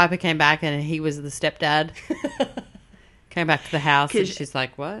 Imagine if Piper came back and he was the stepdad. Came back to the house and she's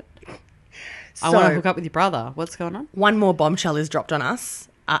like, what? I want to hook up with your brother. What's going on? One more bombshell is dropped on us,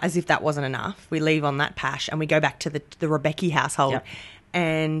 as if that wasn't enough. We leave on that pash and we go back to the Rebecca household. Yep.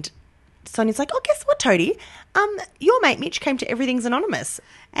 And Sonia's like, oh, guess what, Toadie? Your mate Mitch came to Everything's Anonymous.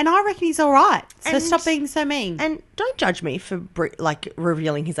 And I reckon he's all right. So And- stop being so mean. And don't judge me for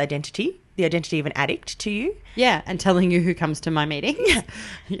revealing his identity, the identity of an addict to you. Yeah, and telling you who comes to my meetings. Yeah.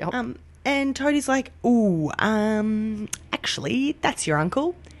 Yep. And Toadie's like, ooh, actually, that's your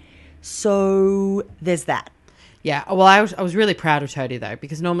uncle. So there's that. Yeah, well, I was really proud of Toadie, though,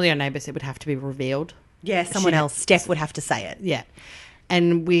 because normally on Neighbours it would have to be revealed. Yeah, someone else, Steph, would have to say it. Yeah.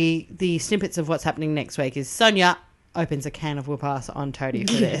 And the snippets of what's happening next week is Sonia opens a can of whoop-ass on Toadie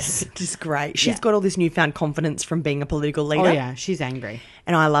for this. Just great. She's got all this newfound confidence from being a political leader. Oh, yeah, she's angry.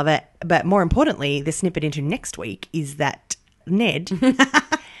 And I love it. But more importantly, the snippet into next week is that Ned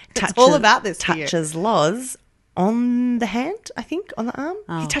touches, all about this for you. touches Loz on the hand, I think, on the arm.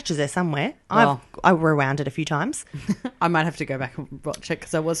 He touches her somewhere. Well. I rewound it a few times. I might have to go back and watch it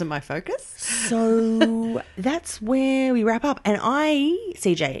because that wasn't my focus. So that's where we wrap up. And I,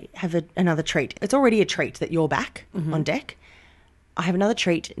 CJ, have another treat. It's already a treat that you're back on deck. I have another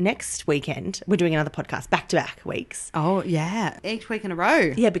treat next weekend. We're doing another podcast, back-to-back weeks. Oh, yeah. Each week in a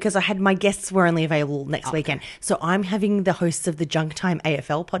row. Yeah, because my guests were only available next weekend. So I'm having the hosts of the Junk Time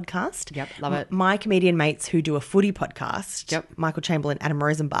AFL podcast. Yep, love it. My comedian mates who do a footy podcast, Yep. Michael Chamberlain, Adam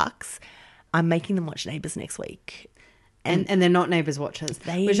Rosenbachs. I'm making them watch Neighbours next week. And they're not Neighbours watchers,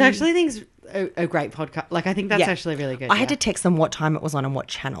 which I actually think is a great podcast. Like, I think that's actually really good. I had to text them what time it was on and what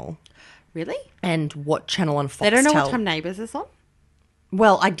channel. Really? And what channel on Foxtel. They don't know what time Neighbours is on?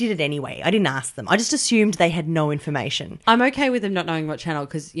 Well, I did it anyway. I didn't ask them. I just assumed they had no information. I'm okay with them not knowing what channel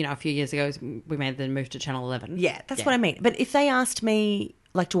because, a few years ago we made them move to Channel 11. Yeah, that's what I mean. But if they asked me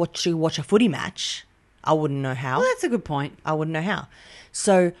to watch a footy match, I wouldn't know how. Well, that's a good point. I wouldn't know how.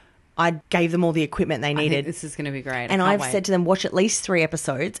 So I gave them all the equipment they I think needed. this is going to be great. And I've said to them, watch at least 3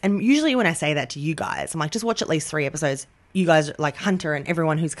 episodes. And usually when I say that to you guys, I'm like, just watch at least 3 episodes. you guys, like Hunter and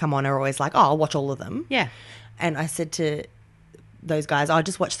everyone who's come on, are always like, oh, I'll watch all of them. Yeah. And I said to those guys, I'll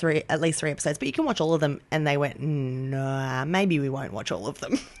just watch at least 3 episodes, but you can watch all of them. And they went, nah, maybe we won't watch all of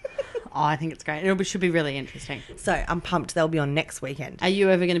them. Oh, I think it's great. It should be really interesting. So I'm pumped. They'll be on next weekend. Are you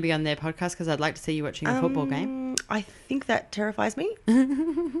ever going to be on their podcast? Because I'd like to see you watching a football game. I think that terrifies me.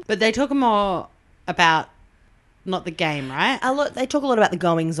 But they talk more about not the game, right? They talk a lot about the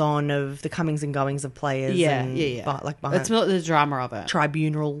goings on of the comings and goings of players. Yeah. Like behind It's not the drama of it.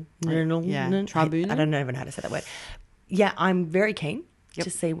 tribunal. Tribunal. I don't even know how to say that word. Yeah, I'm very keen to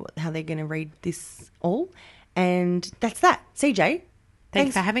see how they're going to read this all. And that's that. CJ,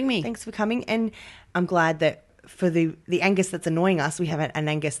 Thanks for having me. Thanks for coming. And I'm glad that for the Angus that's annoying us, we have an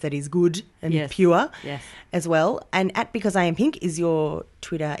Angus that is good and pure as well. And at Because I Am Pink is your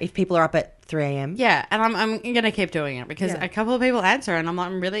Twitter if people are up at 3 a.m. Yeah, and I'm going to keep doing it because a couple of people answer, and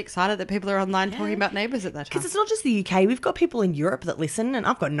I'm really excited that people are online talking about Neighbours at that time. Because it's not just the UK. We've got people in Europe that listen, and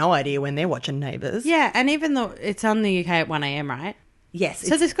I've got no idea when they're watching Neighbours. Yeah, and even though it's on the UK at 1 a.m, right? Yes.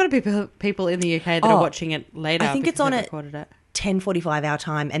 So there's got to be people in the UK that are watching it later. I think it's on at recorded it. 10:45 our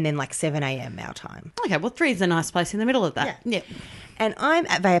time and then like 7 a.m. our time. Okay, well, 3 is a nice place in the middle of that. Yeah. And I'm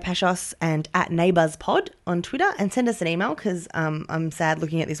at Vaya Pashos and at NeighboursPod on Twitter, and send us an email because I'm sad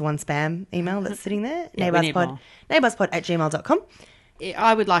looking at this one spam email that's sitting there. NeighboursPod @gmail.com.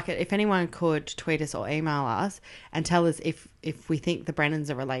 I would like it if anyone could tweet us or email us and tell us if we think the Brennans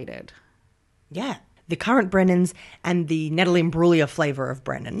are related. Yeah. The current Brennans and the Natalie Imbruglia flavour of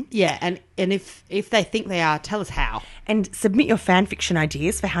Brennan. Yeah, and if they think they are, tell us how. And submit your fan fiction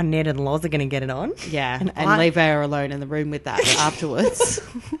ideas for how Ned and Loz are going to get it on. Yeah, and leave her alone in the room with that afterwards.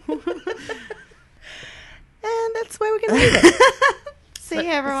 And that's where we're going to leave it. See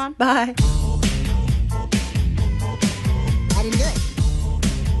you, everyone. Bye. I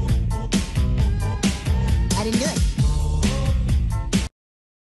didn't do it.